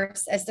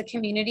diverse as the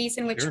communities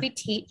in which we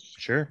teach.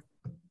 Sure.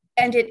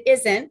 And it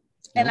isn't.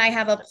 And I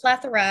have a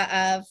plethora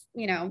of,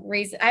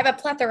 reasons. I have a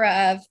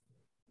plethora of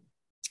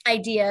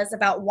ideas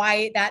about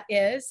why that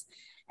is,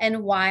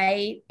 and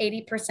why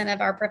 80% of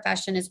our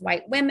profession is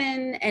white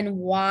women, and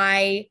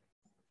why,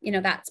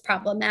 that's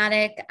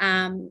problematic.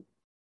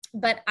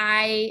 But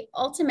I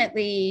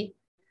ultimately,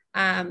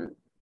 I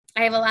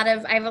have a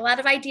lot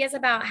of ideas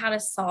about how to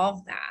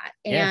solve that.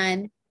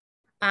 And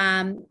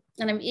I'm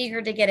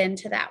eager to get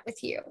into that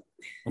with you.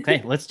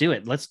 Okay, let's do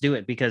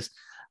it because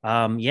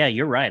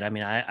you're right. I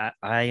mean, I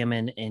am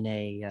in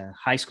a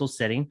high school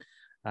setting.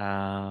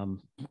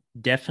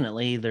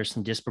 Definitely there's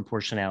some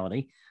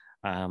disproportionality.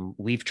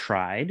 We've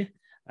tried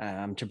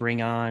to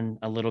bring on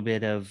a little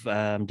bit of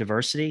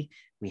diversity.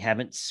 We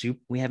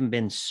haven't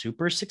been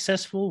super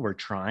successful. We're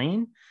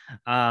trying.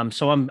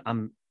 So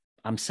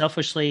I'm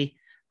selfishly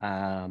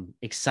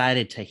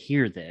excited to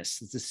hear this,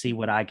 to see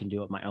what I can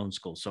do at my own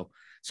school. So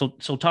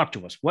talk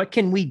to us. What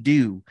can we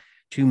do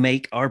to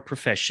make our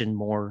profession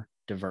more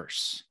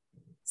diverse?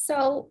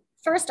 So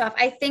first off,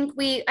 I think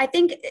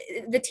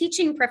the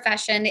teaching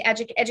profession, the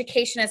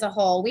education as a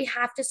whole, we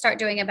have to start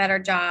doing a better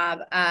job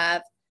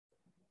of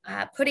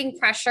putting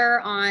pressure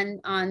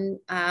on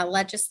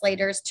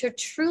legislators to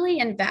truly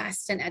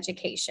invest in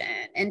education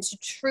and to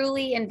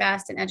truly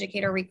invest in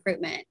educator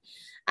recruitment.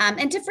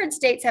 And different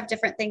states have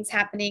different things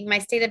happening. My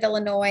state of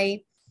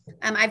Illinois,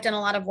 I've done a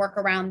lot of work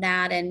around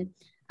that, and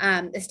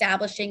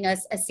establishing a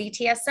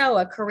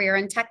CTSO, a career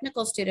and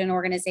technical student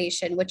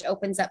organization, which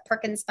opens up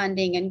Perkins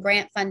funding and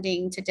grant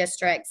funding to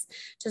districts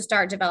to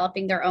start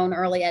developing their own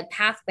early ed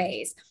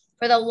pathways.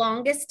 For the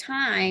longest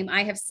time,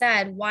 I have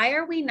said, why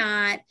are we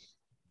not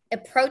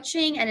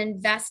approaching and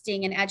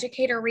investing in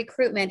educator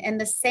recruitment in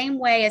the same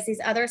way as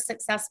these other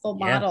successful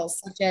models,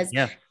 such as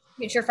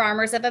Future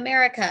Farmers of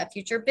America,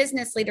 Future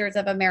Business Leaders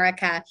of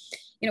America?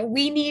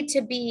 We need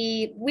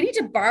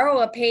to borrow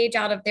a page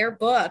out of their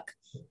book,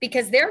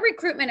 because their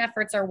recruitment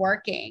efforts are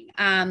working.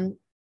 And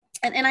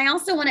I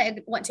also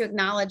want to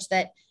acknowledge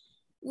that,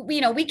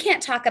 we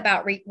can't talk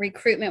about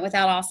recruitment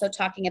without also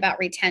talking about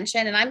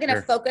retention. And I'm going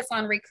to focus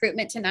on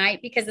recruitment tonight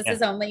because this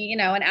is only,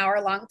 an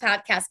hour-long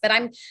podcast, but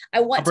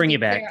I'll bring you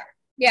back.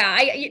 Yeah,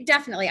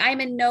 I'm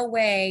in no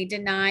way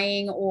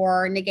denying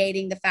or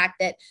negating the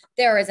fact that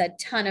there is a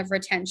ton of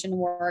retention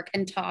work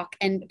and talk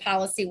and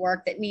policy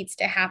work that needs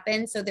to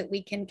happen so that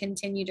we can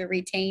continue to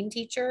retain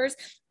teachers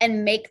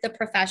and make the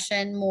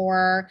profession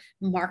more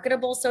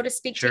marketable, so to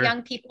speak, to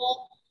young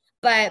people.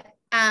 But,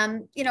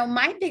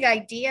 my big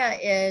idea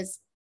is,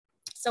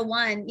 so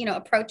one,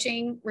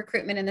 approaching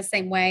recruitment in the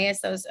same way as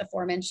those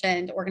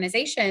aforementioned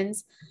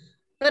organizations,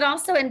 but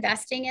also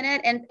investing in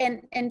it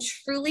and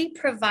truly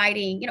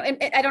providing, and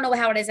I don't know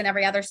how it is in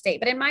every other state,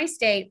 but in my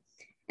state,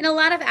 in a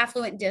lot of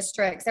affluent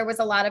districts, there was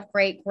a lot of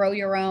great grow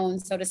your own,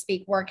 so to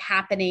speak, work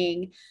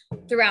happening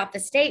throughout the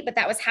state, but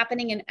that was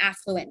happening in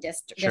affluent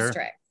districts,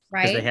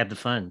 right? Because they have the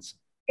funds.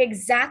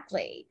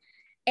 Exactly.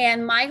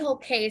 And my whole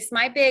case,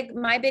 my big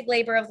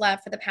labor of love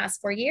for the past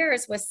 4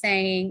 years was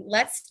saying,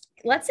 let's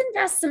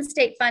invest some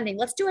state funding.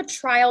 Let's do a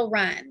trial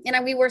run.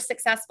 And we were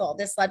successful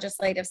this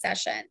legislative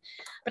session,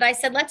 but I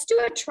said, let's do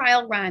a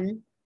trial run.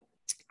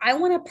 I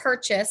want to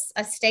purchase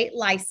a state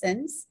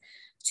license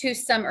to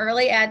some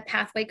early ed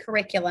pathway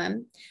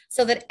curriculum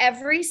so that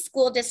every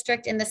school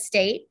district in the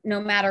state, no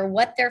matter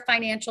what their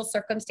financial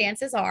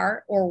circumstances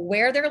are or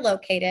where they're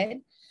located,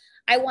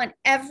 I want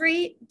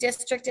every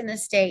district in the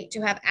state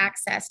to have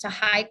access to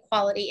high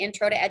quality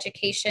intro to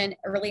education,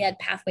 early ed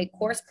pathway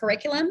course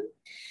curriculum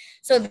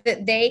so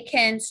that they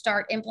can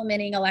start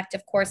implementing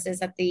elective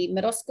courses at the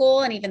middle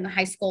school and even the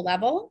high school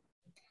level.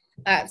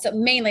 So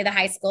mainly the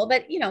high school,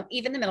 but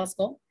even the middle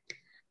school.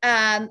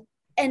 And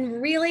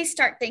really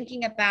start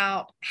thinking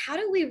about how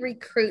do we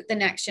recruit the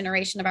next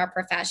generation of our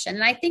profession?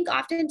 And I think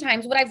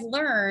oftentimes what I've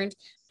learned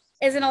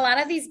is in a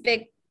lot of these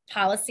big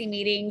policy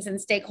meetings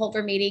and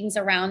stakeholder meetings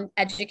around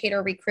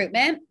educator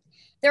recruitment,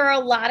 there are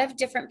a lot of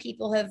different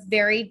people who have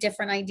very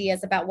different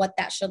ideas about what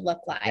that should look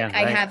like. Yeah,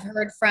 right.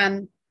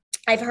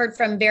 I've heard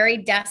from very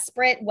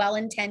desperate,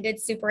 well-intended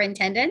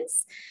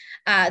superintendents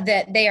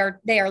that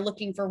they are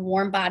looking for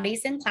warm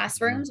bodies in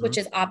classrooms, which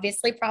is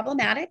obviously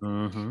problematic.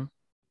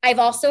 I've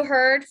also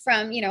heard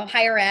from,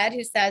 higher ed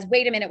who says,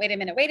 wait a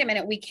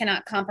minute, we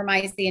cannot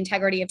compromise the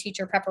integrity of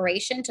teacher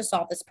preparation to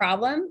solve this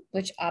problem,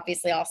 which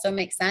obviously also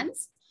makes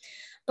sense.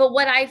 But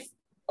what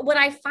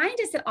I find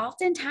is that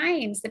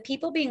oftentimes the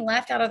people being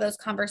left out of those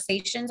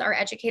conversations are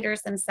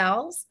educators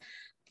themselves.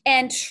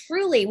 And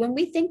truly, when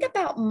we think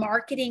about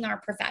marketing our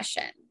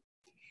profession,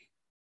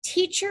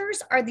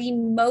 teachers are the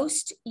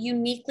most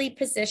uniquely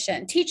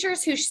positioned.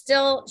 Teachers who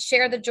still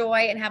share the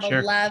joy and have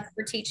a love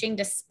for teaching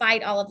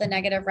despite all of the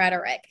negative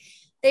rhetoric.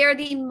 They are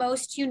the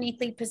most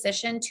uniquely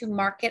positioned to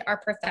market our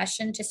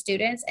profession to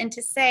students and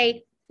to say,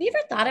 have you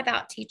ever thought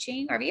about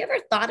teaching? Or have you ever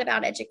thought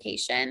about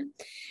education?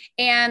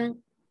 And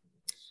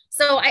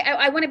so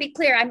I want to be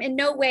clear, I'm in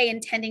no way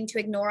intending to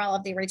ignore all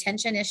of the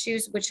retention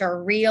issues, which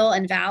are real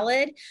and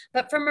valid.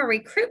 But from a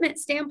recruitment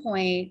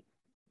standpoint,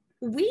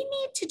 we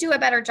need to do a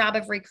better job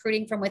of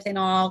recruiting from within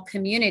all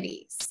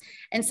communities.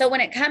 And so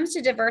when it comes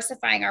to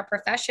diversifying our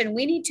profession,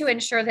 we need to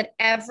ensure that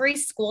every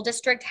school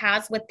district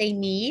has what they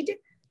need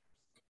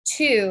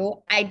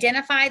to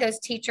identify those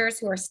teachers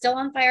who are still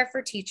on fire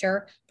for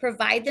teacher,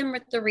 provide them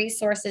with the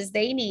resources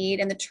they need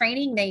and the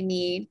training they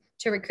need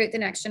to recruit the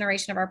next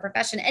generation of our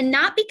profession. And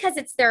not because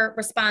it's their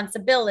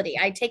responsibility.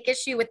 I take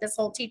issue with this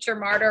whole teacher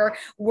martyr,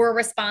 we're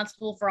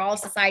responsible for all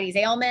society's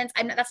ailments.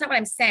 That's not what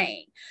I'm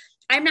saying.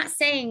 I'm not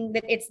saying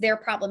that it's their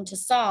problem to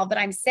solve, but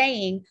I'm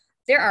saying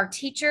there are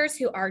teachers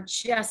who are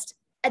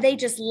they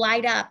just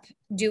light up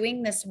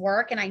doing this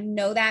work. And I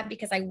know that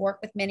because I work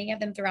with many of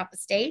them throughout the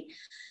state.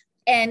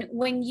 And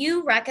when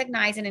you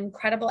recognize an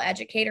incredible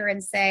educator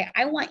and say,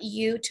 I want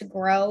you to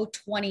grow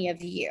 20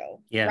 of you,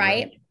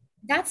 right?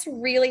 That's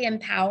really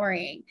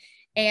empowering.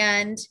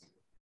 And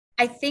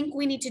I think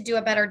we need to do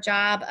a better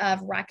job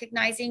of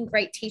recognizing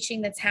great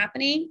teaching that's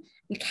happening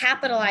and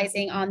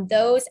capitalizing on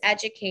those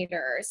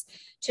educators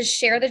to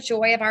share the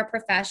joy of our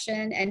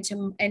profession and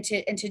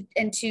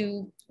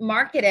to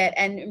market it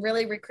and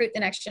really recruit the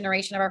next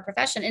generation of our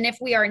profession. And if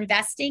we are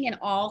investing in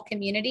all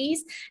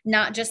communities,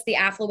 not just the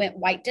affluent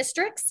white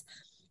districts,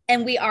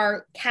 and we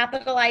are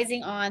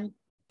capitalizing on,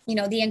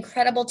 the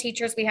incredible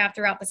teachers we have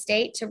throughout the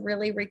state to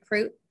really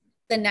recruit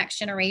the next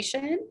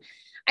generation,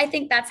 I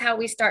think that's how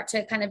we start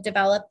to kind of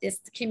develop this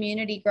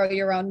community, grow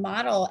your own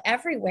model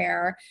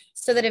everywhere,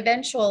 so that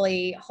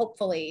eventually,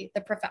 hopefully,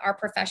 our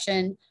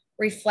profession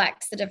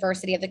reflects the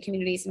diversity of the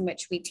communities in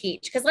which we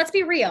teach. Because let's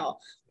be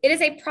real, it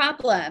is a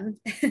problem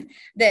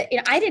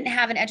that I didn't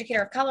have an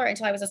educator of color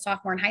until I was a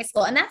sophomore in high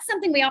school. And that's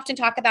something we often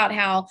talk about,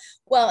 how,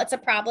 well, it's a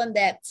problem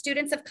that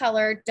students of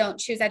color don't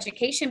choose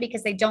education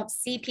because they don't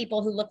see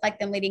people who look like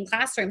them leading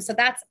classrooms. So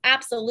that's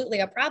absolutely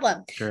a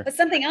problem. But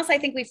something else I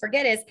think we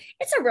forget is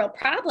it's a real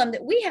problem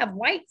that we have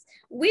white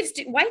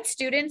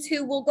students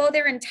who will go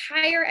their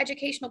entire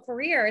educational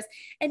careers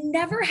and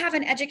never have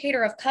an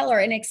educator of color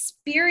and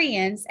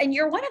experience. And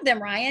you're one of them,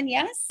 Ryan.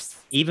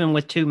 Yes. Even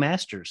with 2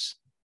 masters.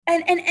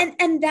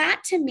 And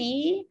that to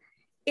me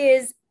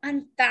is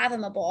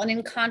unfathomable and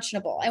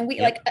unconscionable,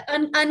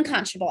 and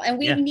unconscionable. And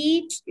we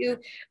need to,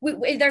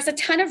 there's a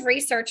ton of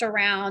research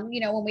around,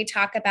 when we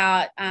talk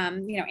about,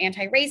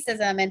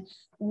 anti-racism and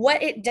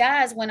what it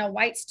does when a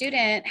white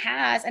student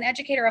has an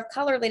educator of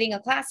color leading a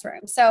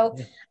classroom. So,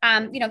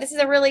 this is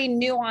a really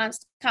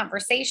nuanced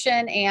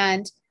conversation.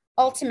 And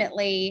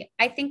ultimately,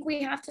 I think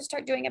we have to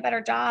start doing a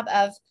better job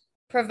of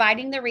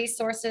providing the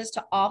resources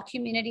to all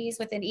communities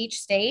within each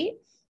state,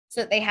 so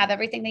that they have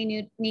everything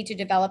they need to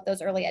develop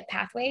those early ed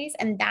pathways.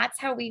 And that's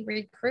how we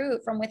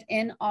recruit from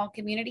within all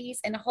communities.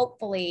 And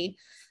hopefully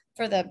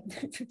for the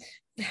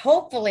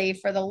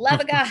love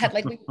of God,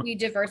 like we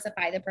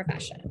diversify the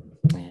profession.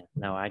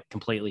 No, I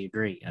completely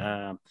agree.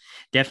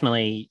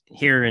 Definitely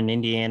here in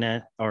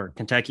Indiana or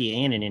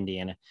Kentucky and in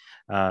Indiana,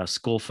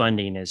 school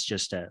funding is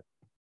just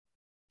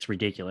it's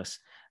ridiculous.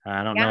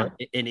 I don't know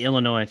in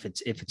Illinois if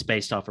it's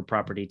based off of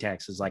property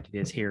taxes like it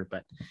is here,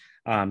 but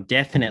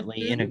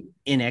definitely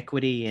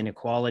inequity,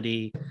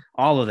 inequality,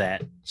 all of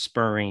that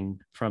spurring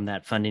from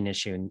that funding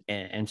issue.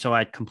 And so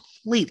I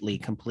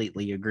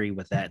completely agree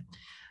with that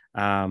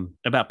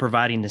about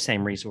providing the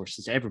same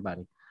resources to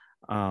everybody.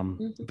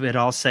 But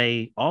I'll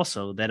say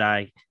also that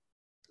I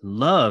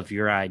love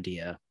your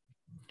idea.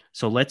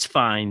 So let's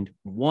find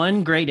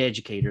one great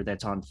educator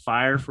that's on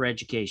fire for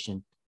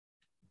education.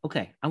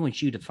 Okay, I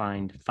want you to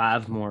find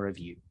 5 more of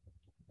you.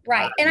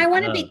 Right. And I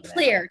want to be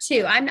clear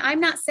too. I'm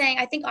not saying,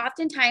 I think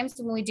oftentimes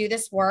when we do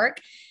this work,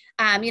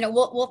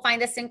 we'll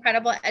find this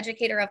incredible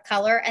educator of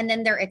color and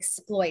then they're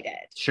exploited.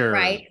 Sure.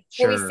 Right.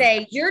 Where we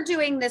say, you're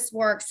doing this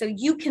work so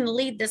you can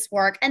lead this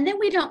work. And then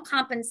we don't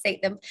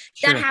compensate them.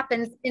 Sure. That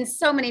happens in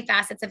so many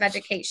facets of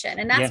education.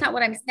 And that's not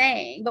what I'm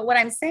saying. But what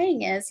I'm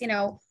saying is,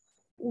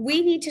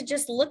 we need to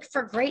just look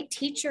for great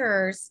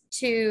teachers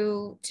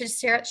to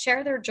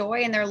share their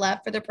joy and their love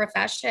for the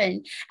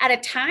profession at a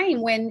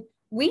time when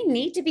we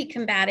need to be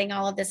combating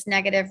all of this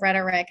negative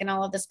rhetoric and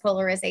all of this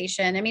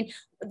polarization. I mean,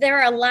 there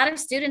are a lot of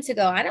students who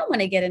go, I don't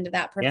want to get into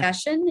that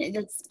profession.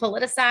 Yeah. It's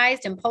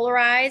politicized and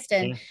polarized,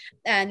 and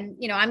I'm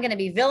going to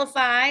be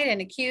vilified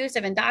and accused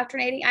of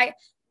indoctrinating. I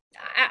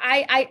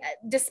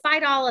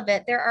despite all of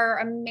it, there are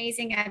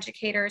amazing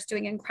educators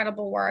doing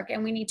incredible work,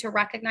 and we need to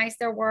recognize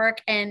their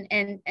work and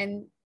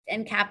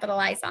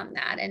capitalize on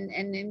that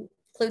and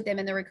include them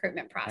in the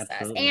recruitment process.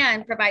 Absolutely.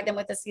 And provide them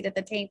with a seat at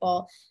the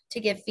table to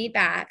give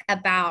feedback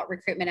about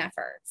recruitment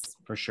efforts.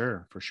 For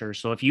sure.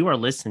 So if you are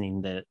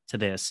listening to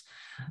this,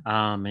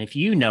 and if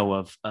you know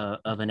of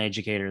an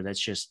educator that's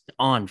just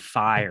on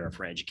fire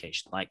for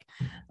education, like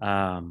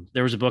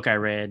there was a book I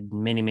read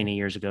many, many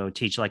years ago,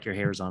 Teach Like Your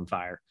Hair's on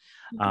Fire.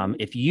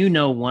 If you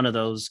know one of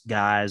those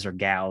guys or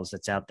gals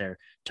that's out there,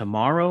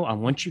 tomorrow, I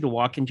want you to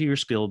walk into your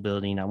school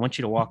building. I want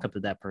you to walk up to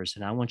that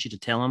person. I want you to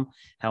tell them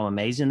how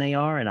amazing they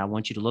are. And I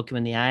want you to look them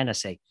in the eye and I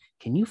say,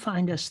 can you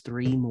find us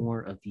 3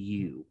 more of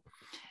you?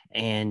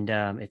 And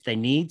if they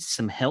need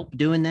some help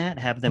doing that,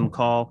 have them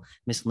call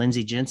Miss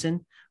Lindsey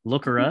Jensen,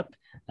 look her up.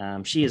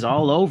 She is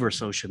all over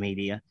social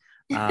media.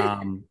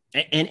 And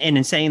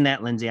in saying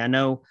that, Lindsey, I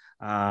know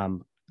I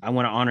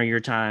want to honor your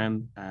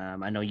time.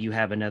 I know you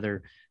have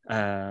another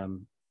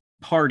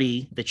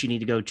party that you need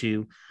to go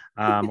to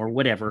or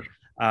whatever.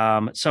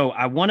 So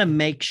I want to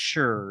make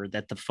sure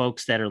that the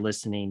folks that are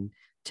listening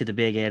to the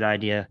Big Ed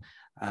Idea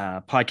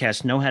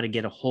podcast know how to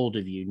get a hold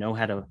of you, know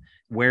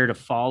where to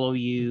follow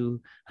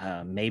you,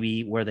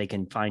 maybe where they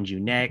can find you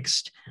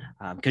next,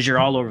 because you're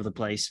all over the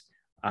place.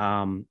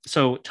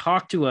 So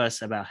talk to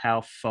us about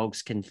how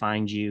folks can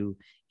find you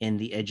in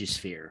the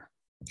Edusphere.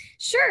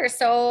 Sure.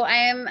 So I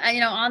am,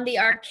 on the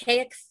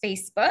archaic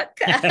Facebook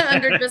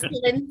under just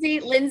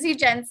Lindsey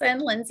Jensen,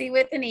 Lindsey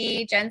with an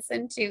E,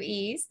 Jensen 2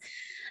 E's.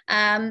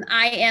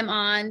 I am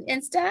on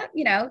Insta,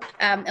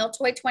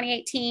 Iltoy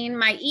 2018.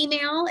 My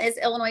email is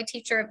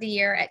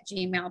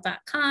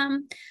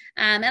illinoisteacheroftheyear@gmail.com.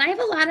 And I have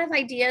a lot of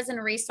ideas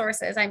and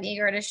resources I'm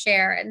eager to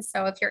share. And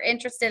so if you're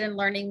interested in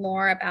learning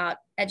more about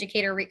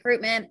educator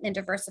recruitment and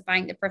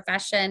diversifying the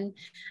profession,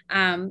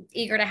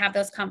 eager to have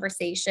those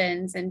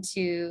conversations and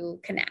to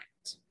connect.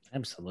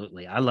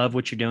 Absolutely. I love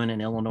what you're doing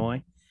in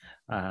Illinois.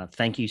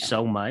 Thank you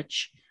so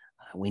much.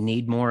 We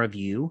need more of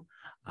you.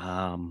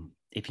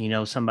 If you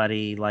know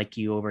somebody like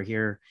you over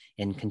here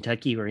in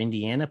Kentucky or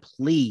Indiana,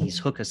 please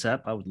hook us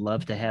up. I would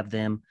love to have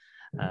them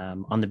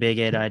on the Big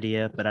Ed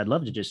Idea, but I'd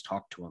love to just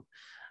talk to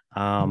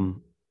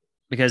them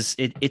because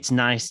it's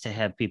nice to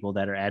have people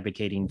that are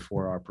advocating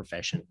for our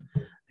profession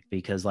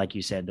because like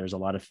you said, there's a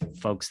lot of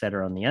folks that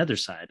are on the other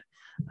side.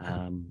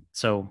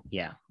 So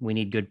yeah, we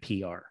need good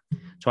PR.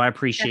 So I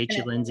appreciate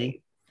Definitely. You,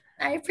 Lindsey.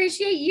 I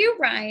appreciate you,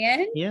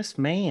 Ryan. Yes,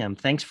 ma'am.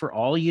 Thanks for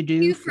all you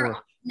do.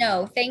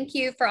 Thank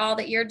you for all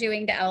that you're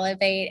doing to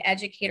elevate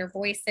educator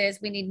voices.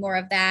 We need more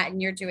of that,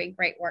 and you're doing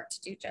great work to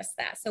do just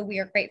that. So we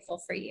are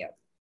grateful for you.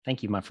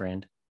 Thank you, my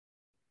friend.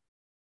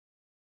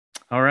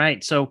 All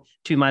right. So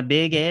to my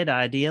Big Ed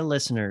Idea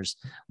listeners,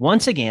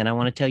 once again, I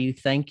want to tell you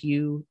thank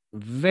you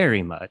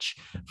very much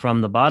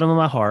from the bottom of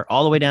my heart,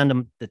 all the way down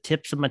to the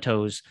tips of my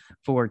toes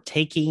for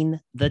taking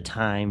the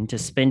time to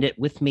spend it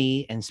with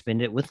me and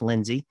spend it with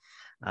Lindsey.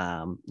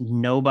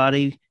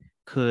 Nobody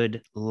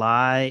could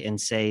lie and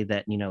say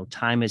that,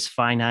 time is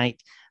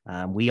finite.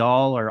 We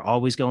all are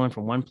always going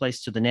from one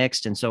place to the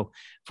next. And so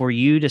for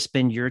you to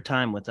spend your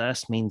time with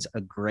us means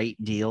a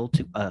great deal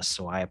to us.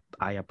 So I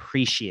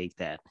appreciate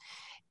that.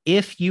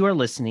 If you are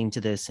listening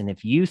to this and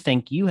if you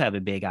think you have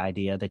a big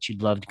idea that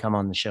you'd love to come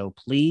on the show,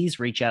 please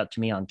reach out to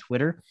me on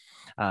Twitter.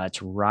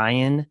 It's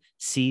Ryan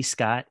C.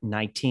 Scott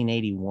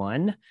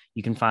 1981.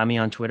 You can find me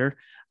on Twitter.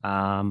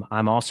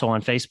 I'm also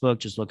on Facebook.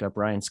 Just look up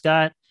Ryan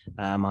Scott.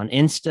 On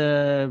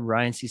Insta,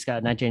 Ryan C.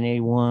 Scott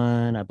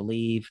 1981, I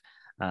believe.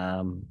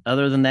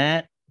 Other than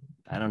that,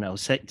 I don't know.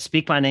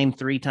 Speak my name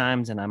 3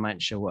 times and I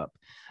might show up.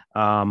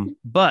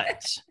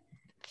 But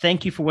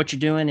thank you for what you're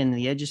doing in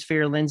the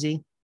Edusphere,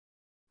 Lindsey.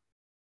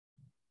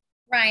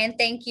 Ryan,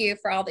 thank you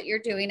for all that you're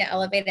doing to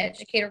elevate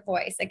educator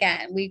voice.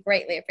 Again, we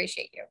greatly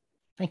appreciate you.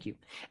 Thank you.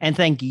 And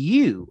thank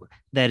you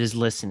that is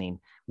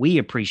listening. We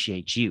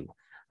appreciate you.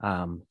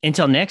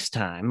 Until next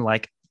time,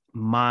 like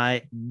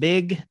my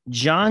big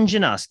John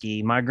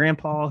Janoski, my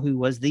grandpa, who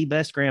was the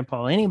best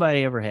grandpa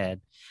anybody ever had,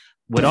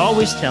 would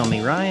always tell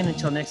me, Ryan,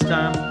 until next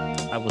time,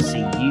 I will see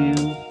you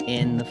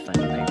in the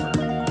funny paper.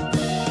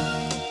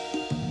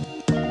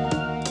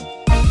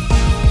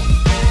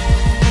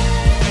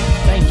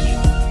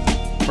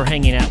 For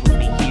hanging out with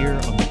me here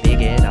on the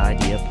Big Ed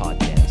Idea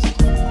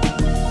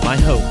podcast. My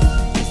hope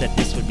is that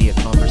this would be a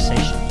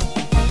conversation,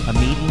 a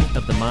meeting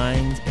of the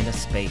minds and a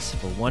space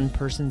for one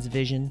person's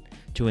vision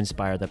to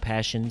inspire the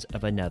passions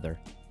of another.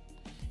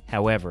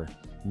 However,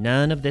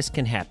 none of this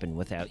can happen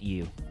without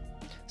you.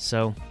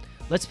 So,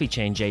 let's be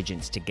change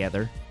agents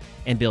together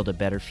and build a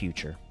better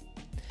future.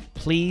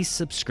 Please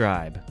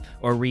subscribe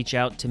or reach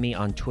out to me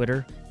on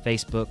Twitter,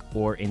 Facebook,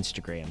 or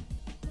Instagram.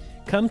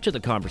 Come to the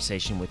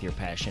conversation with your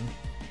passion.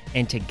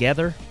 And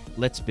together,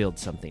 let's build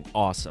something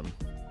awesome.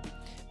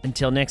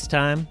 Until next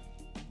time,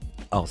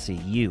 I'll see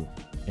you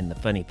in the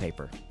funny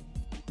paper.